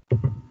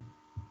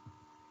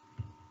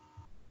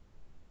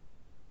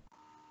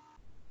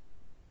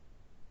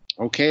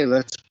 Okay,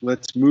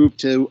 let's move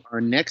to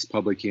our next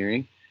public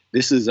hearing.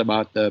 This is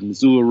about the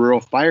Missoula Rural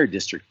Fire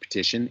District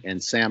petition,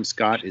 and Sam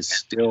Scott is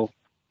still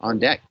on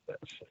deck.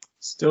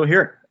 Still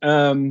here.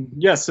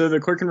 Yeah, so the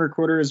clerk and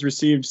recorder has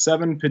received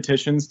 7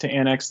 petitions to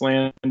annex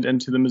land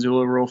into the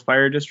Missoula Rural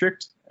Fire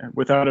District.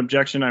 Without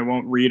objection, I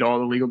won't read all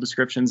the legal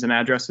descriptions and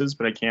addresses,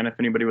 but I can if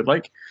anybody would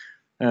like.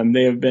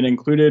 They have been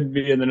included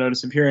via the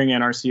notice of hearing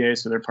and RCA,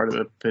 so they're part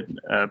of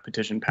the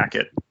petition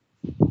packet.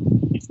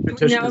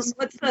 What's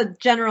the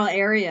general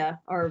area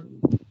or?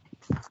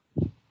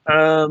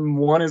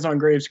 One is on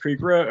Graves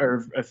Creek Road,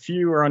 or a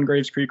few are on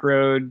Graves Creek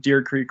Road,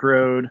 Deer Creek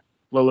Road,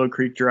 Lolo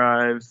Creek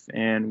Drive,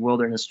 and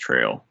Wilderness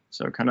Trail.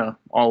 So kind of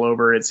all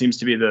over. It seems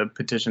to be the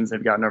petitions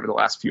they've gotten over the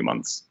last few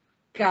months.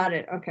 Got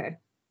it. Okay.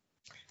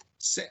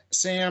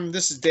 Sam,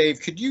 this is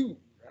Dave. Could you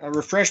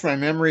refresh my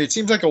memory? It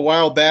seems like a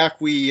while back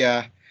we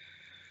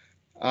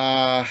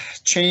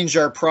changed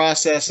our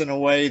process in a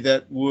way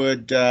that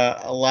would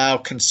allow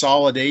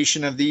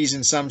consolidation of these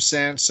in some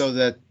sense, so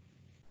that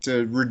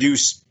to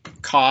reduce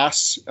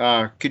costs.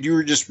 Could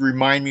you just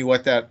remind me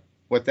what that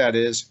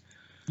is?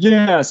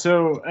 Yeah,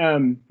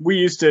 so we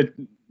used to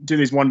do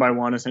these one by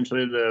one.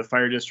 Essentially, the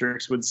fire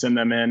districts would send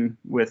them in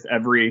with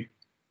every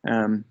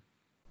time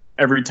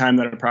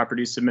that a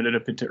property submitted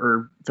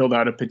or filled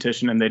out a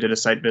petition, and they did a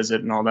site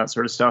visit and all that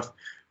sort of stuff.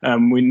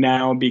 We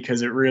now,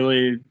 because it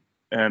really,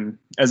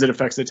 as it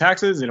affects the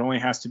taxes, it only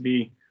has to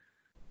be,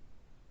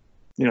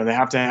 they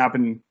have to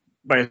happen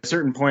by a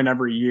certain point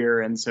every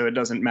year, and so it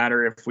doesn't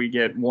matter if we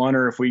get 1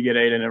 or if we get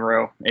 8 in a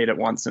row, 8 at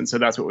once. And so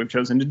that's what we've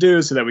chosen to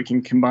do, so that we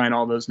can combine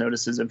all those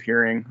notices of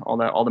hearing, all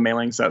the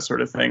mailings, that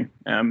sort of thing.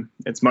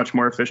 It's much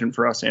more efficient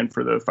for us and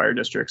for the fire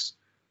districts.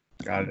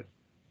 Got it.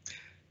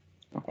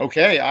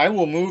 Okay, I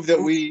will move that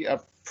we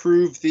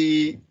approve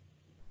the.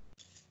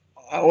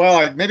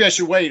 Well, maybe I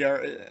should wait.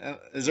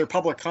 Is there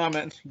public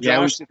comment?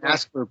 Yeah, we Josh? should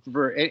ask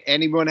for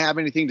anyone have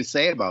anything to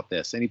say about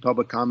this? Any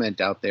public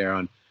comment out there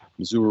on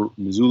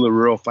Missoula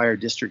Rural Fire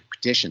District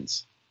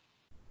petitions?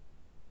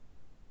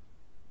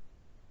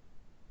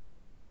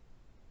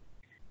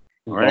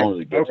 All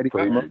right. That's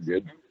pretty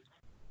good.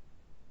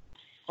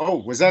 Oh,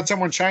 was that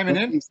someone chiming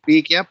in?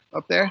 Speak, yep,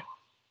 up there.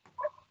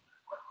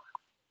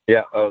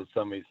 Yeah,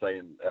 somebody's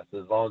saying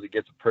as long as it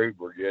gets approved,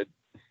 we're good.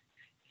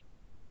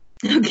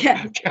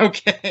 Okay.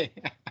 Okay.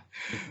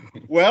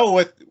 Well,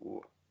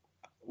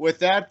 with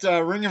that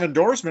ring of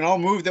endorsement, I'll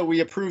move that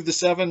we approve the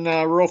 7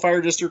 rural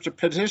fire district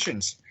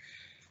petitions.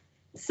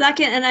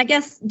 Second, and I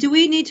guess, do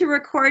we need to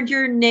record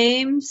your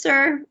name,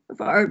 sir,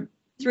 for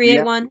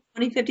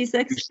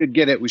 381-2056? We should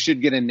get it. We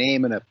should get a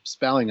name and a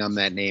spelling on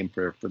that name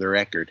for the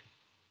record.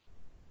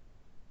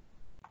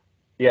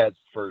 Yeah, it's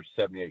for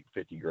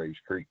 7850 Graves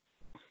Creek.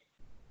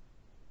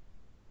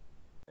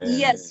 And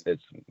Yes.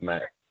 It's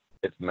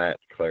Matt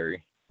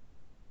Clary.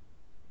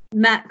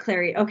 Matt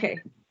Clary.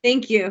 Okay.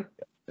 Thank you.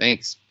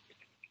 Thanks.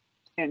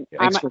 And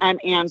Thanks I'm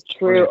Ann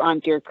True on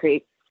Deer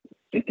Creek.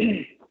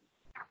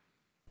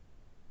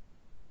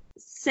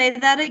 Say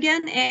that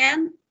again,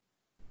 Anne.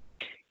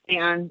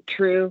 Ann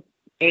True,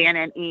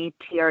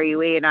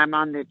 ANNETRUE, and I'm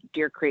on the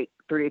Deer Creek,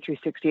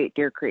 3368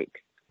 Deer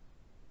Creek.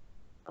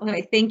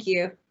 Okay, thank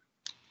you.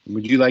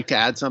 Would you like to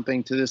add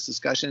something to this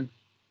discussion?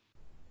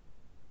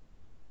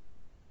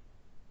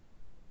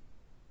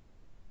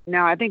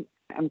 No, I think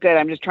I'm good.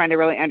 I'm just trying to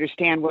really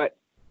understand what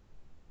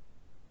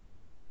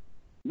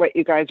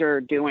you guys are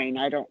doing.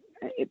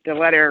 The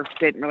letter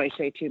didn't really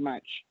say too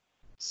much.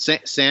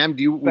 Sam, would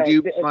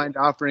you mind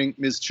offering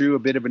Ms. True a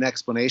bit of an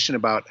explanation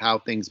about how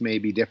things may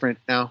be different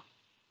now?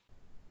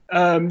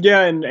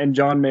 Yeah, and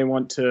John may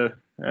want to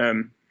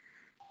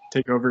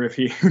take over if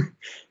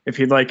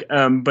he'd like.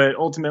 But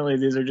ultimately,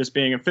 these are just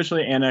being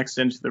officially annexed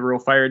into the rural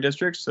fire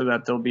district so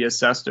that they'll be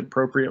assessed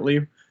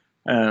appropriately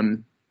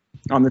on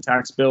the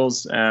tax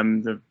bills.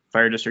 The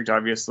fire district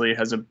obviously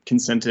has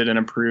consented and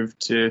approved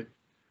to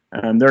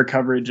their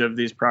coverage of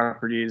these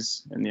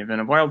properties in the event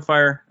of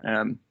wildfire.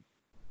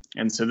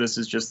 And so this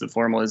is just the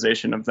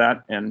formalization of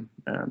that and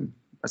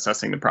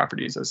assessing the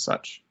properties as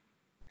such.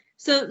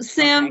 So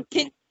Sam,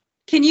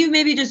 can you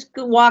maybe just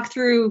walk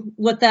through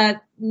what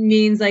that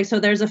means? Like, so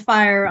there's a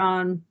fire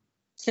on,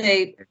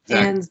 say,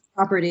 Ann's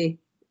property.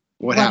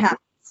 What happens?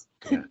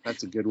 Yeah,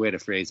 that's a good way to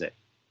phrase it.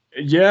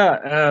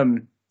 Yeah,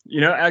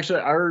 actually,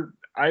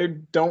 I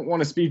don't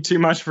want to speak too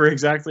much for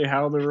exactly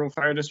how the rural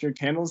fire district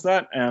handles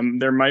that.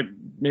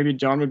 Maybe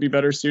John would be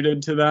better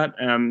suited to that.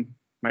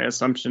 My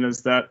assumption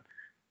is that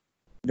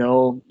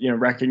they'll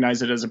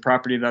recognize it as a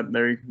property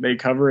that they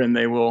cover, and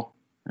they'll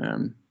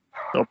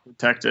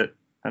protect it.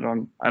 I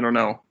don't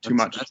know too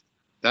much.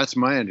 That's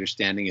my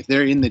understanding. If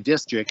they're in the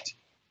district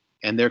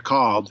and they're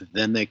called,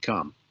 then they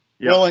come.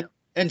 Yep. Well,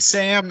 and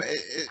Sam,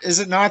 is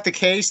it not the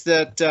case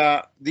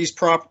that these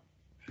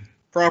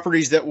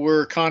properties that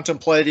we're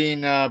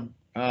contemplating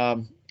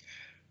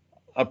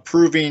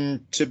approving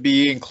to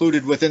be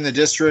included within the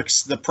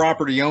districts, the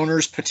property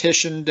owners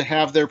petitioned to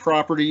have their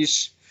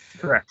properties?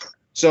 Correct.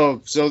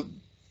 So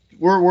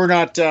we're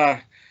not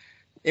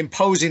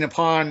imposing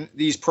upon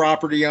these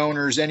property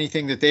owners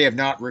anything that they have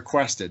not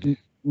requested.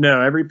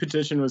 No, every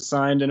petition was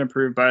signed and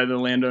approved by the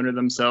landowner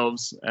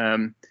themselves,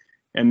 and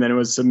then it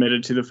was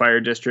submitted to the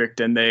fire district,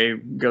 and they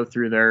go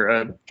through their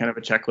kind of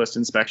a checklist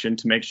inspection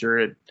to make sure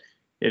it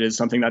is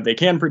something that they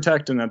can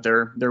protect and that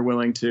they're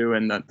willing to,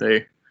 and that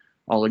they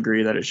all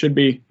agree that it should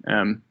be.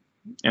 And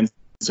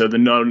so the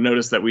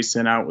notice that we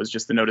sent out was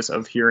just the notice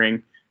of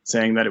hearing,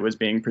 saying that it was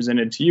being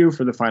presented to you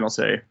for the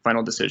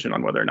final decision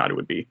on whether or not it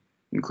would be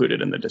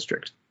included in the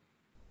district.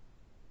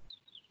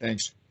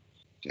 Thanks.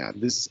 Yeah,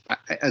 this,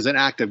 as an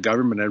act of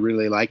government, I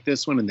really like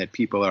this one, and that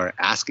people are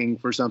asking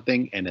for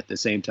something and at the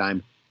same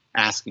time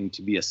asking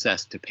to be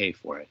assessed to pay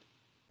for it.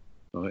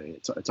 So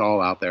it's all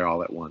out there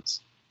all at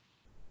once.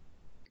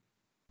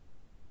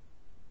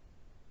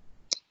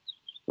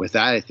 With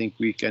that, I think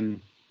we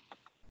can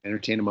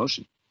entertain a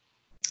motion.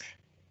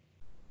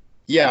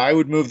 Yeah, I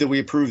would move that we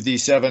approve the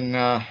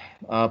 7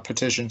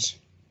 petitions.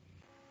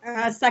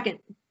 Second.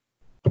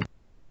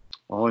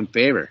 All in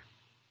favor?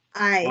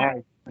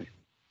 Aye.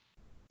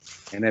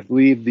 And I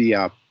believe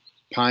the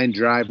Pine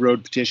Drive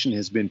Road petition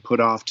has been put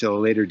off till a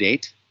later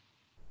date.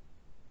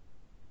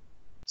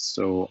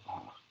 So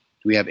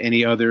do we have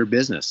any other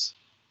business?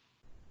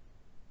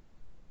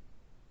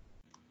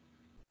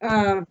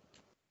 A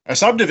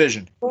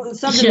subdivision.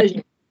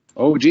 Subdivision.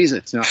 Oh, geez,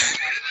 it's not.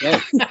 Yeah.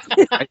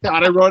 I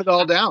thought I wrote it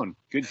all down.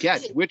 Good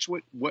catch.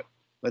 What?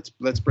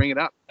 Let's bring it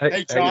up.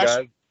 Hey,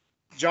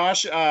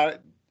 Josh,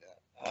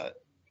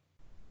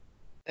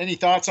 any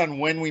thoughts on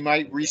when we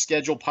might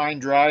reschedule Pine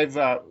Drive?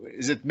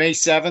 Is it May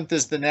 7th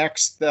is the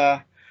next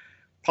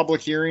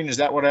public hearing? Is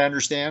that what I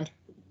understand?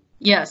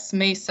 Yes,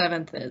 May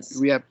 7th is.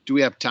 Do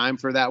we have time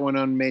for that one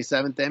on May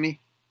 7th, Emmy?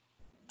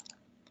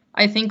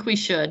 I think we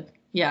should.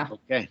 Yeah.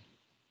 Okay.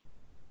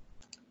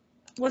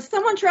 Was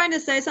someone trying to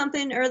say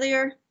something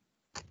earlier?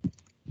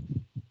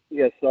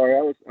 Yes, sorry,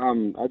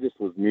 I just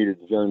was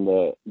muted during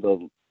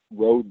the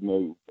road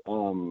move.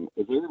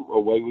 Is there a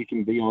way we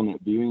can be on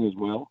that viewing as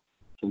well,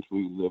 since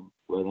we live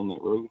right on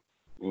that road?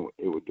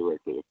 It would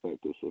directly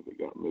affect us if it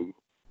got moved.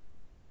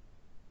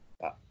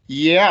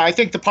 Yeah, I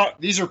think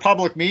these are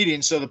public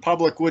meetings, so the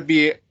public would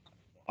be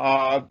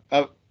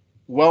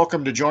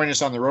welcome to join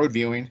us on the road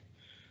viewing.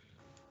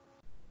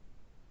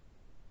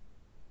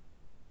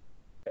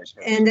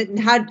 And then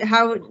how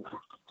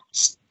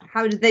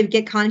did they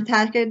get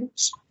contacted?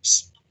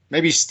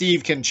 Maybe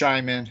Steve can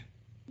chime in.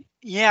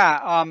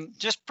 Yeah,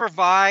 just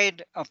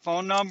provide a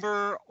phone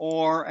number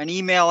or an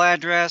email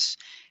address,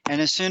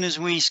 and as soon as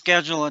we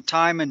schedule a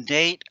time and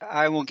date,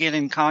 I will get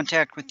in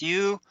contact with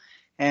you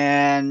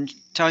and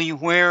tell you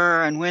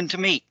where and when to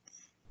meet.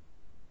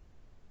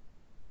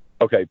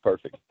 Okay,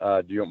 perfect.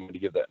 Do you want me to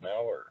give that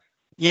now, or?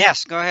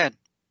 Yes, go ahead.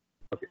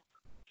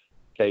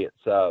 Okay,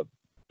 it's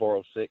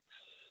 406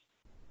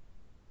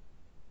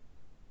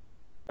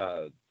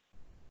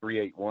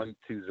 381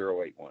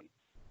 2081.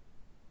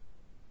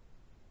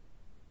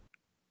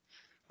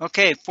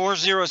 Okay,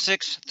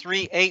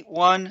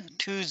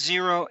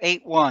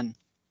 406-381-2081.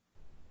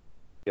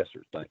 Yes,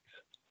 sir. Thanks.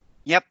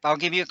 Yep, I'll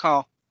give you a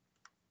call.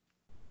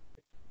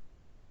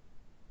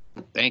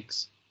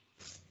 Thanks.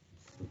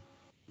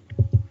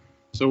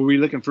 So are we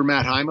looking for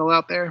Matt Heimel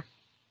out there?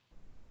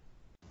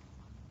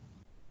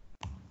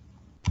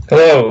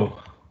 Hello.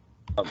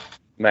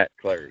 Matt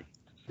Clary,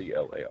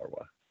 Clary.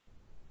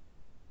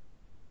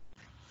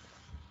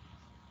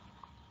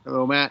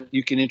 Hello, Matt.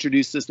 You can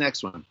introduce this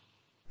next one.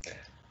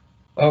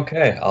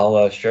 Okay,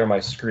 I'll share my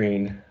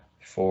screen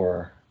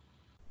for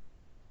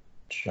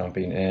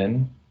jumping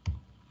in.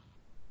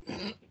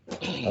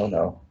 Oh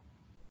no.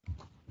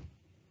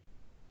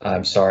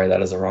 I'm sorry,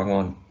 that is the wrong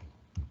one.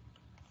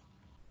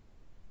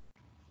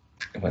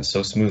 It went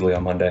so smoothly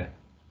on Monday.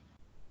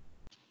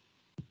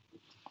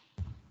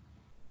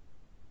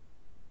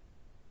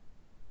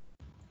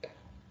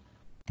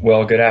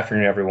 Well, good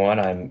afternoon, everyone.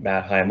 I'm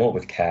Matt Heimel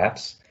with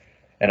CAPS,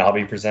 and I'll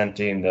be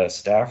presenting the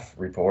staff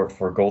report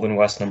for Golden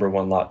West Number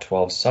 1 Lot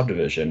 12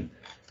 subdivision.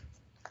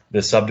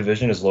 This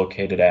subdivision is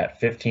located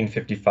at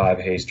 1555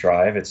 Hayes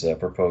Drive. It's a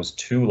proposed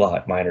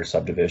 2-lot minor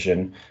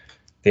subdivision.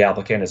 The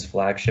applicant is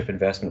Flagship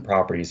Investment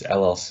Properties,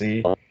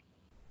 LLC,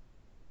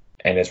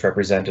 and it's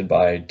represented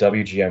by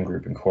WGM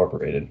Group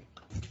Incorporated.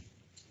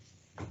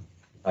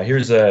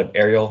 Here's an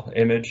aerial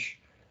image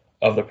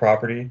of the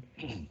property.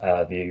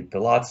 The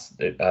lots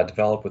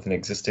developed with an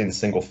existing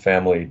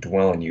single-family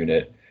dwelling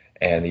unit,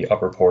 and the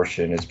upper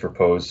portion is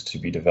proposed to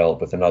be developed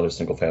with another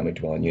single-family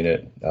dwelling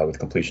unit with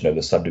completion of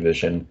the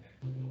subdivision.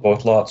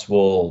 Both lots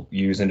will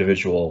use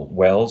individual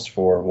wells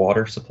for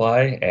water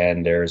supply,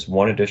 and there's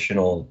one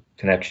additional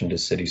connection to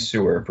city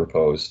sewer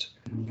proposed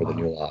for the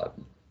new lot.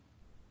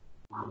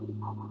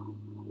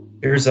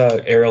 Here's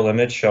an aerial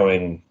image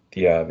showing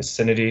the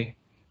vicinity,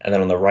 and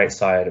then on the right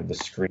side of the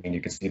screen you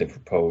can see the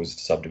proposed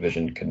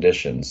subdivision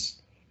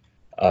conditions.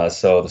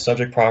 So the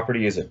subject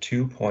property is a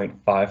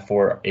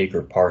 2.54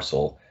 acre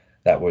parcel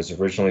that was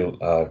originally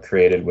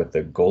created with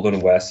the Golden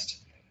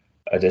West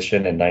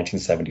addition in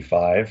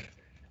 1975.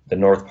 The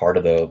north part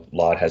of the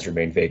lot has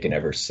remained vacant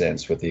ever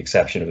since, with the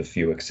exception of a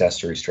few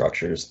accessory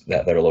structures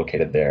that are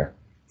located there.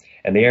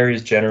 And the area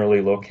is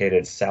generally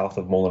located south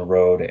of Mullen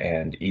Road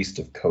and east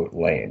of Coat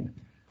Lane.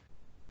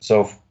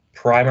 So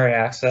primary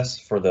access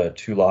for the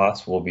two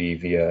lots will be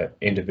via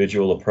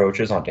individual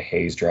approaches onto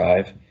Hayes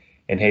Drive,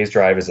 and Hayes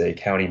Drive is a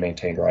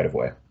county-maintained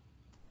right-of-way.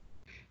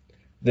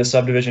 This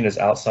subdivision is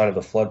outside of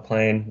the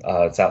floodplain.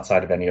 It's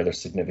outside of any other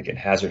significant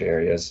hazard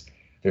areas.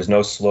 There's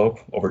no slope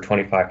over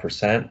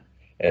 25%.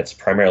 It's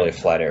primarily a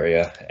flat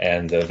area,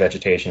 and the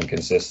vegetation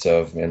consists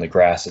of mainly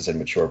grasses and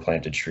mature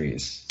planted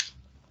trees.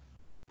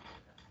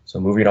 So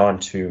moving on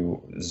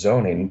to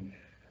zoning,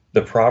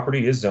 the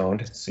property is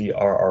zoned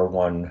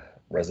CRR1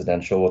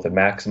 residential with a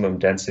maximum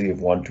density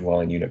of 1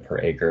 dwelling unit per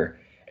acre,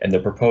 and the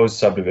proposed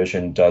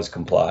subdivision does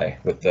comply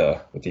with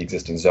the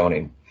existing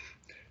zoning.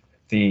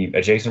 The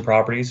adjacent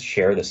properties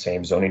share the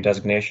same zoning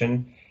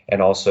designation, and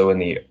also in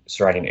the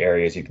surrounding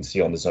areas you can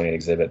see on the zoning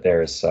exhibit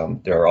there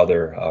are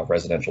other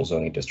residential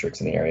zoning districts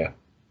in the area.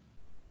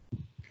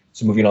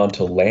 So moving on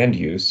to land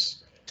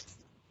use,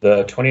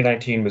 the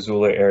 2019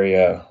 Missoula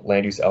area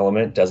land use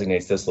element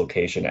designates this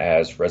location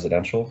as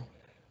residential,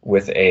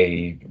 with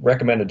a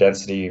recommended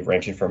density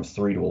ranging from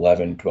 3 to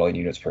 11 dwelling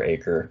units per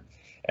acre.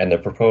 And the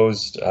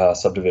proposed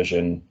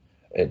subdivision,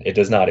 it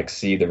does not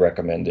exceed the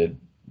recommended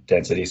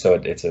density, so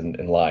it's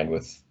in line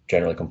with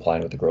generally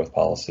complying with the growth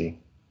policy.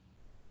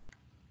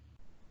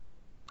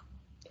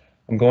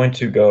 I'm going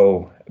to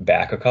go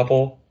back a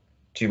couple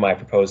to my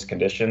proposed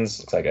conditions.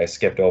 Looks like I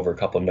skipped over a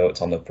couple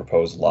notes on the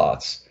proposed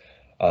lots.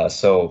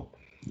 So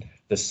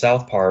the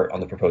south part on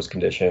the proposed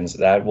conditions,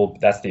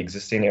 that's the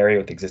existing area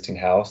with the existing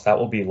house. That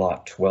will be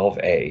lot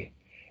 12A,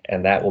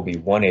 and that will be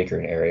 1 acre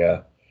in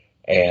area.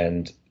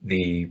 And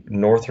the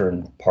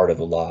northern part of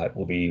the lot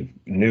will be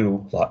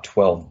new lot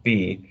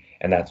 12B,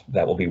 and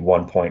that will be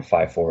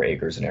 1.54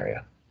 acres in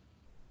area.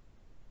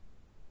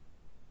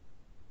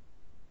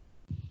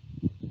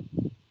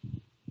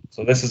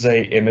 So this is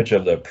an image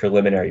of the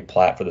preliminary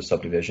plat for the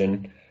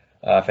subdivision.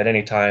 If at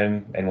any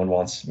time anyone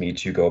wants me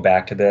to go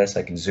back to this,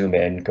 I can zoom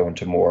in, go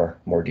into more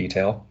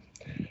detail.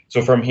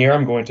 So from here,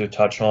 I'm going to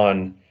touch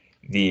on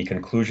the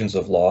conclusions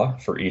of law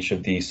for each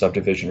of the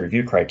subdivision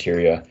review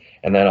criteria,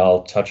 and then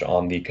I'll touch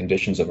on the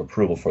conditions of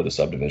approval for the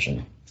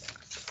subdivision.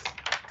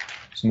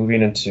 So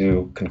moving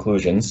into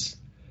conclusions,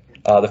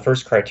 The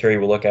first criteria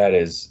we'll look at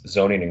is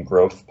zoning and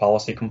growth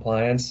policy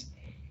compliance.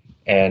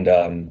 And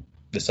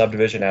the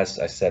subdivision, as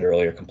I said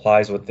earlier,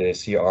 complies with the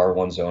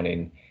CR1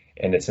 zoning,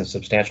 and it's in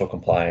substantial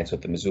compliance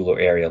with the Missoula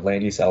area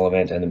land use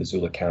element and the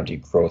Missoula County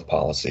growth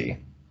policy.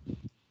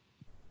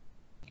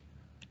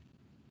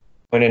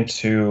 Went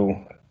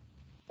into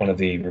one of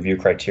the review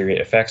criteria,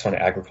 effects on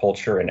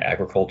agriculture and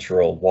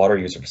agricultural water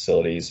user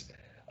facilities.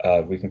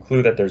 We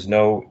conclude that there's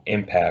no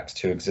impacts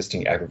to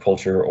existing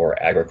agriculture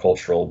or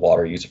agricultural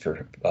water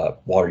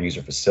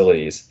user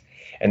facilities.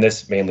 And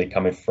this mainly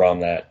coming from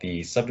that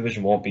the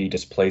subdivision won't be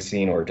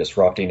displacing or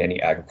disrupting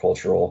any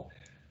agricultural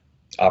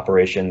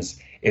operations.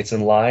 It's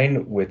in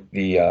line with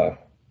the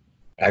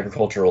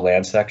agricultural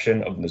land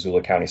section of the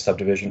Missoula County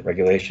subdivision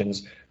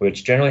regulations,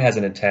 which generally has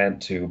an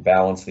intent to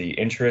balance the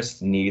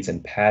interests, needs,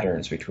 and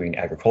patterns between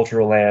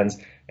agricultural lands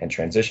and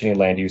transitioning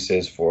land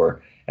uses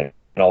and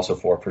also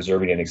for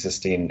preserving an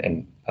existing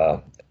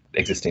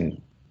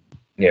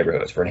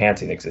neighborhoods, for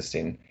enhancing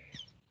existing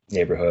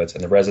neighborhoods.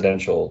 And the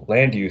residential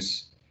land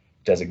use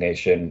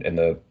designation in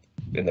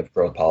the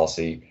growth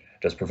policy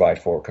does provide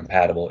for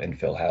compatible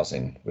infill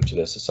housing, which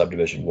this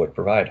subdivision would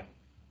provide.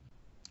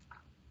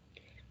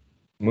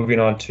 Moving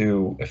on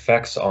to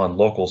effects on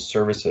local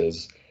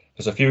services,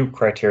 there's a few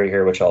criteria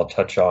here which I'll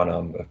touch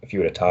on a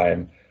few at a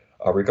time.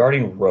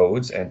 Regarding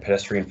roads and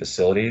pedestrian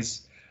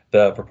facilities,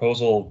 the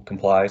proposal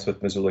complies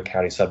with Missoula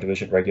County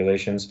subdivision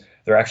regulations.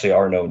 There actually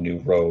are no new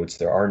roads,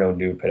 there are no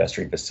new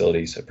pedestrian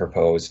facilities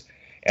proposed.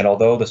 And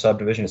although the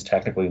subdivision is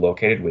technically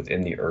located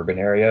within the urban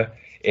area,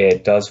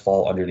 it does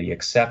fall under the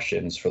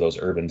exceptions for those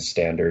urban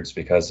standards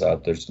because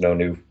there's no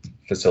new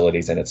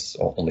facilities and it's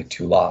only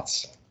 2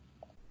 lots.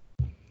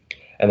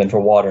 And then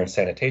for water and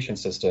sanitation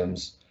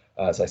systems,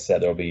 as I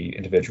said, there'll be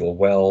individual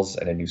wells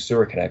and a new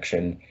sewer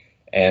connection.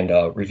 And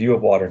review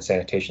of water and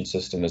sanitation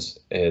system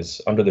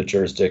is under the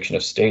jurisdiction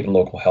of state and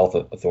local health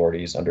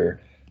authorities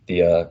under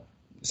the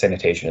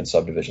Sanitation and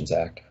Subdivisions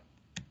Act.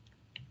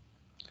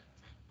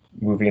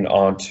 Moving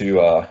on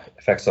to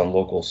effects on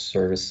local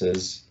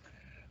services.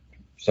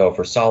 So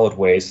for solid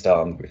waste,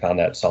 we found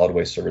that solid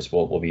waste service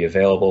will be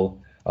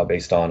available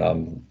based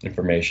on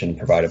information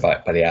provided by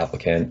the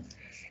applicant.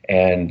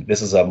 And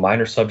this is a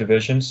minor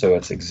subdivision, so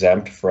it's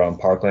exempt from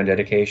parkland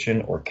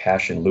dedication or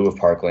cash in lieu of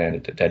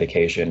parkland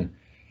dedication.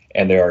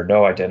 And there are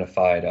no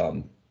identified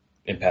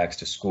impacts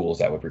to schools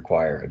that would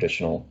require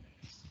additional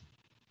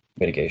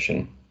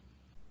mitigation.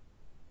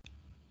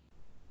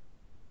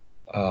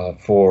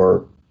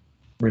 For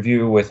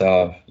review with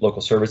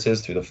local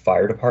services through the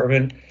fire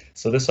department.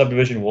 So this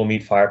subdivision will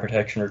meet fire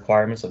protection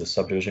requirements of the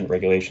subdivision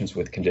regulations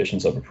with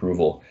conditions of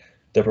approval.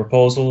 The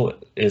proposal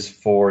is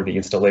for the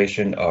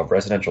installation of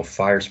residential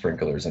fire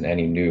sprinklers in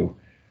any new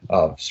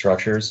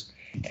structures,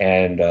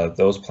 and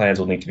those plans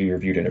will need to be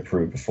reviewed and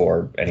approved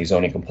before any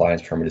zoning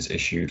compliance permit is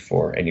issued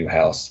for a new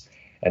house.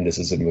 And this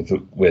is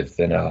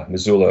within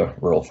Missoula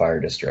Rural Fire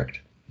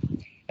District.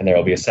 And there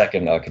will be a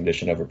second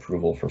condition of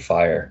approval for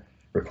fire,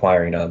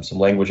 requiring some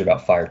language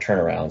about fire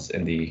turnarounds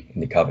in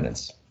the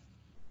covenants.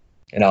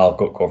 And I'll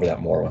go over that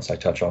more once I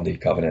touch on the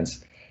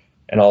covenants.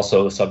 And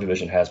also the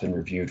subdivision has been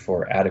reviewed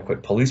for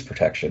adequate police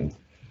protection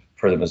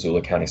for the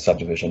Missoula County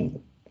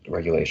subdivision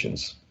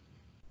regulations.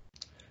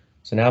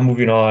 So now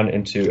moving on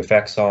into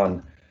effects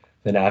on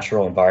the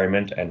natural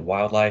environment and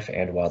wildlife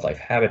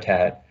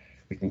habitat,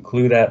 we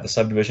conclude that the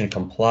subdivision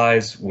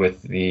complies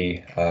with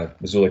the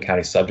Missoula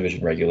County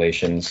subdivision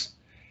regulations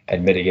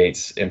and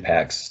mitigates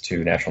impacts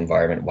to natural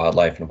environment,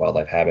 wildlife, and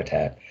wildlife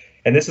habitat.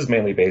 And this is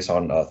mainly based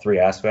on 3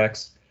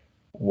 aspects.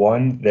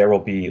 1, there will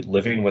be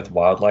living with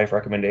wildlife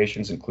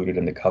recommendations included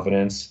in the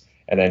covenants.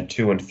 And then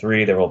 2 and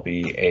 3, there will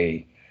be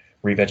a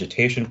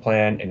revegetation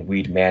plan and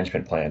weed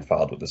management plan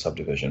filed with the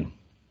subdivision.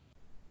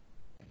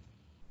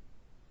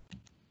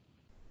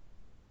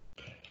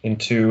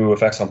 Into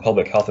effects on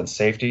public health and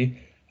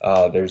safety,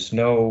 there's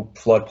no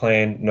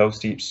floodplain, no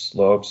steep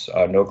slopes,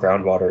 no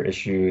groundwater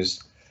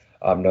issues,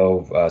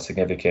 no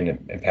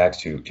significant impacts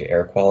to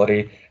air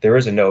quality. There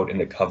is a note in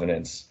the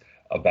covenants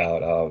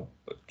about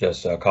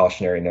just a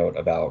cautionary note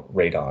about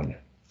radon.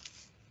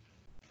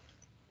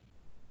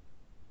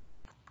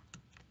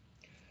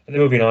 And then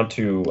moving on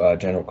to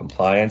general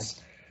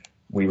compliance,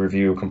 we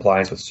review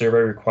compliance with survey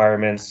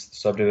requirements,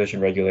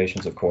 subdivision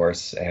regulations, of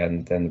course,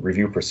 and then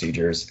review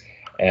procedures.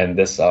 And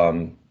this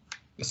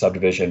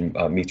subdivision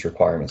meets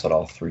requirements on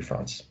all 3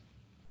 fronts.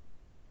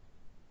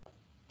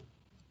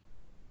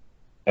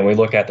 And we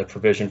look at the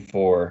provision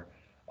for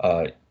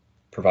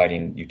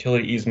providing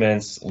utility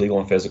easements, legal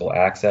and physical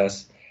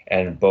access,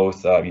 and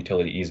both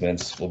utility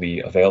easements will be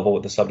available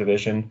with the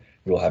subdivision.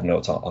 We will have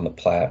notes on the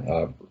plat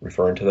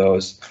referring to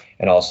those.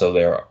 And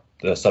also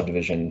the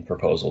subdivision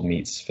proposal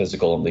meets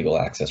physical and legal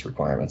access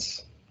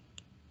requirements.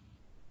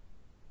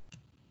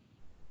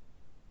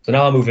 So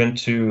now I'll move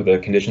into the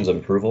conditions of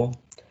approval,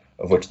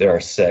 of which there are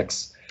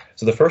 6.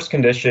 So the first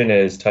condition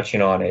is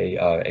touching on a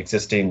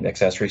existing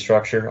accessory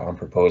structure on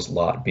proposed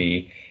Lot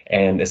B.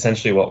 And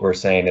essentially what we're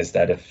saying is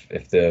that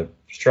if the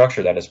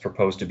structure that is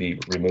proposed to be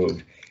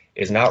removed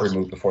is not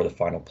removed before the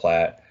final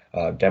plat,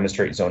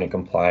 demonstrate zoning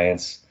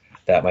compliance,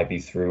 That might be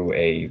through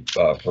a,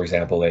 for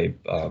example, a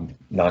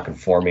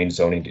non-conforming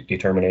zoning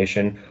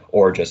determination,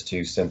 or just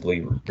to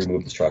simply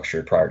remove the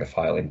structure prior to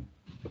filing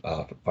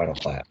final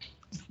plat.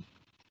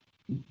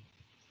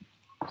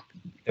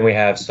 Then we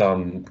have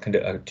some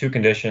two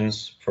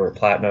conditions for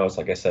plat notes.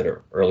 Like I said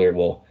earlier,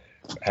 we'll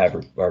have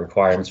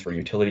requirements for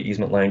utility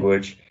easement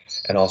language,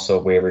 and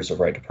also waivers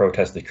of right to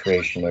protest the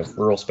creation of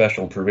rural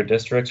special improvement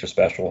districts or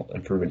special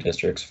improvement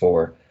districts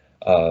for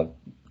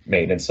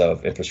maintenance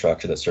of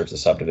infrastructure that serves the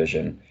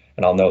subdivision.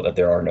 And I'll note that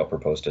there are no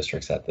proposed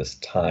districts at this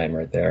time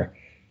right there.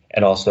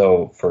 And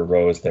also for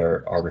roads,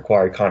 there are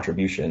required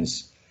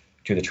contributions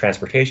to the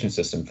transportation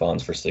system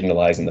funds for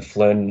signalizing the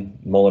Flynn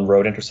Mullen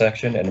Road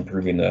intersection and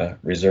improving the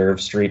Reserve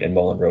Street and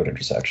Mullen Road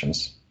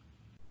intersections.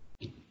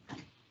 And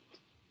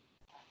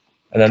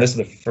then this is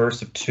the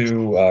first of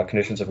two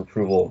conditions of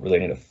approval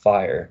relating to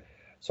fire.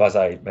 So as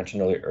I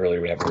mentioned earlier,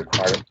 we have a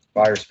requirement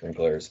for fire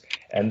sprinklers,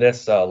 and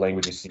this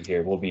language you see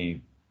here will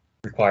be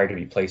required to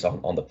be placed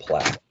on the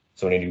plat.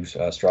 So any new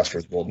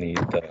structures will need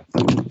the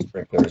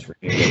sprinklers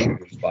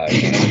reviewed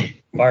by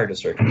fire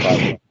district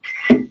and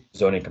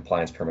zoning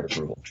compliance permit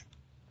approval.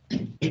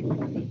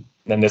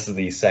 Then this is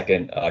the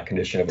second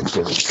condition of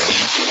approval.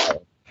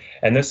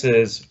 And this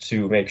is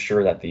to make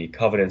sure that the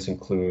covenants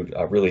include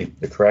really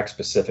the correct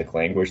specific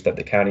language that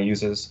the county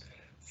uses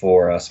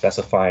for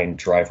specifying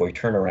driveway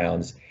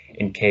turnarounds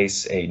in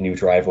case a new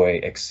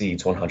driveway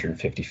exceeds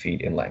 150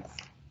 feet in length.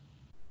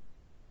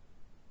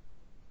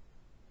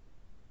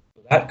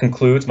 That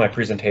concludes my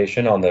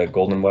presentation on the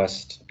Golden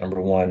West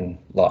 #1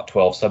 Lot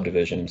 12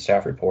 subdivision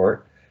staff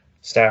report.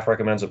 Staff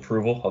recommends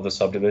approval of the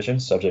subdivision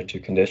subject to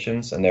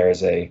conditions, and there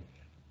is a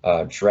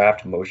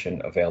draft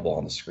motion available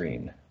on the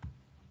screen.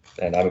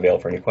 And I'm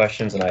available for any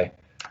questions, and I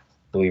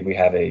believe we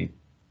have a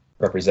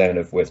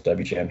representative with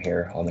WGM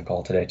here on the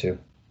call today too.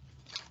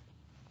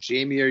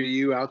 Jamie, are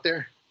you out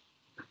there?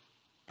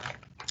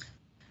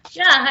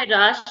 Yeah, hi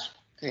Josh.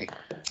 Hey.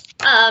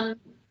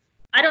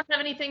 I don't have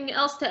anything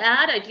else to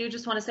add. I do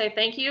just want to say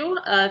thank you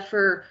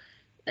for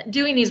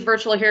doing these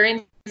virtual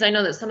hearings. I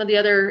know that some of the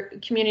other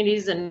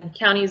communities and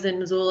counties in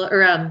Missoula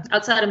or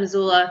outside of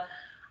Missoula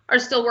are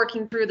still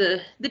working through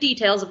the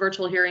details of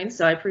virtual hearings.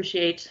 So I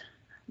appreciate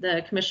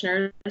the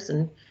commissioners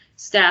and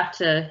staff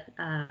to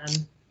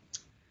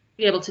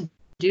be able to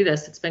do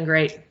this. It's been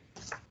great.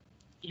 If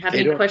you have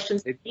any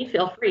questions,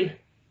 feel free.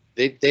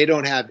 They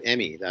don't have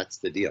Emmy. That's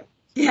the deal.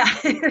 Yeah.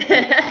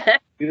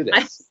 Do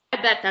this.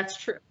 I bet that's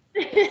true.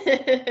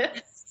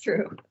 It's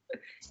true.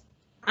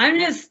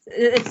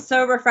 It's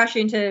so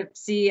refreshing to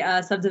see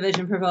a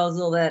subdivision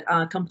proposal that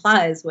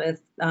complies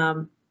with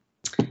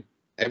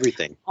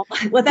everything.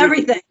 With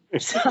everything.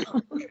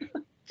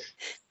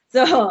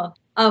 So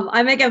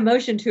I make a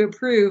motion to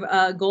approve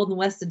Golden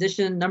West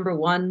Edition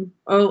 #1.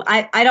 Oh,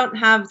 I don't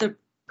have the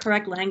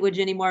correct language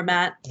anymore,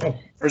 Matt.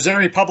 Is there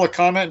any public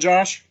comment,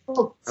 Josh?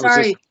 Oh,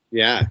 sorry.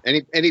 Yeah.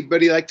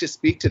 Anybody like to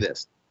speak to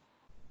this?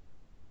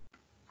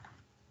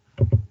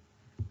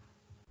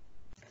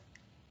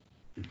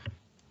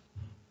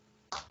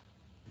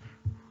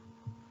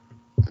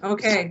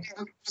 Okay.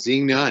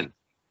 Seeing none,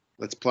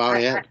 let's plow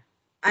ahead.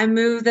 I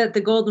move that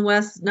the Golden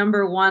West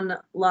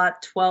 #1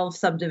 Lot 12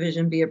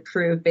 subdivision be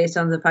approved based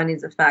on the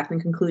findings of fact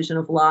and conclusion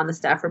of law in the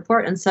staff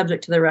report and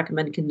subject to the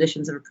recommended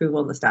conditions of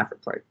approval in the staff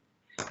report.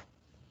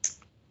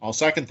 I'll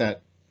second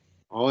that.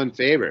 All in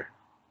favor?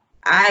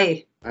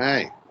 Aye.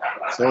 Aye.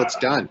 So it's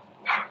done.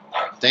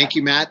 Thank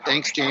you, Matt.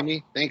 Thanks,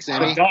 Jamie. Thanks,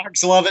 Emmy. The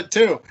dogs love it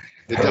too.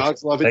 The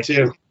dogs love it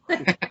too.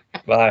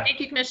 Bye.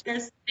 Thank you,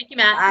 commissioners. Thank you,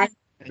 Matt. Aye.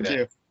 Thank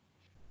you.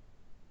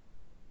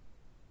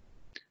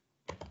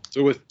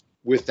 So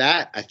with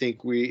that, I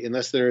think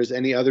unless there's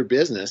any other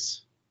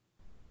business.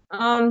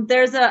 I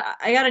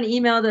got an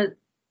email that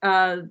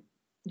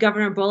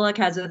Governor Bullock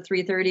has a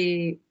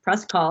 3:30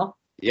 press call.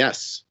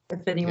 Yes.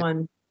 If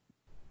anyone.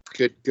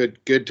 Good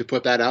to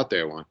put that out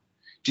there, Juan.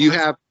 Do you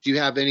have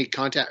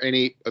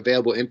any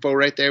available info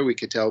right there? We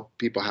could tell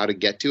people how to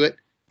get to it.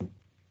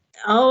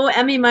 Oh,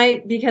 Emmy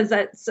might, because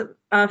that's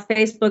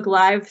Facebook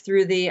Live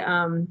through the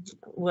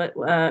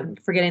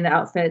forgetting the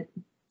outfit,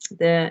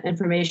 the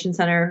information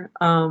center.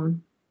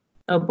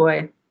 Oh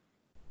boy.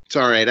 It's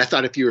all right. I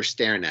thought if you were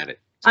staring at it.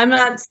 I'm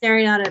not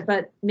staring at it,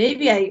 but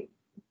maybe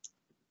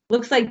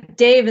looks like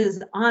Dave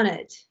is on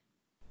it.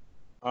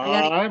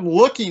 I'm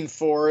looking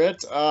for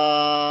it.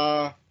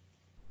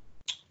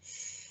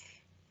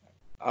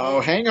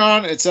 Oh, hang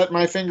on. It's at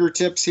my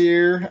fingertips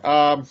here.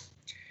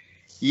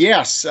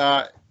 Yes.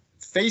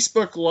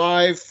 Facebook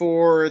Live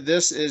for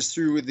this is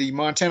through the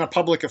Montana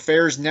Public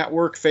Affairs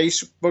Network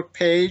Facebook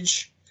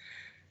page.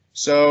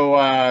 So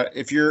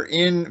if you're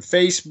in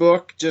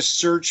Facebook, just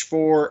search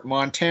for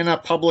Montana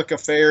Public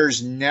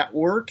Affairs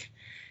Network,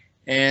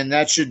 and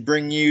that should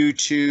bring you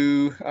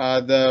to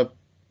the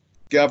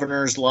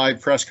governor's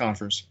live press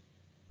conference.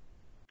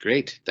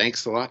 Great.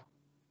 Thanks a lot.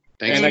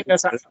 Thanks. And I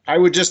guess I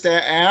would just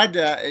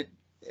add,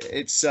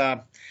 it's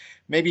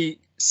maybe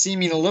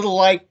seeming a little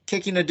like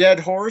kicking a dead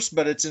horse,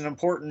 but it's an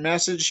important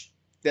message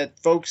that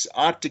folks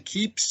ought to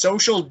keep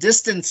social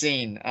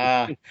distancing.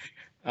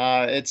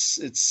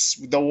 It's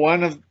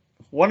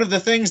one of the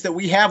things that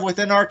we have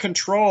within our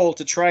control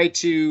to try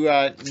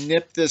to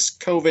nip this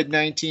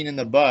COVID-19 in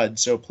the bud.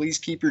 So please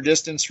keep your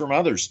distance from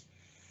others.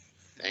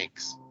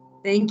 Thanks.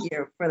 Thank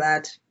you for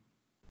that.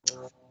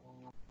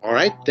 All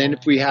right, then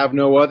if we have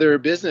no other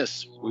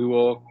business, we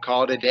will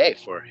call it a day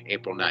for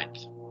April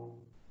 9th.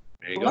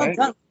 There you go. Well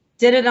done.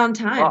 Did it on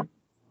time.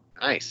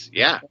 Nice,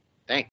 yeah.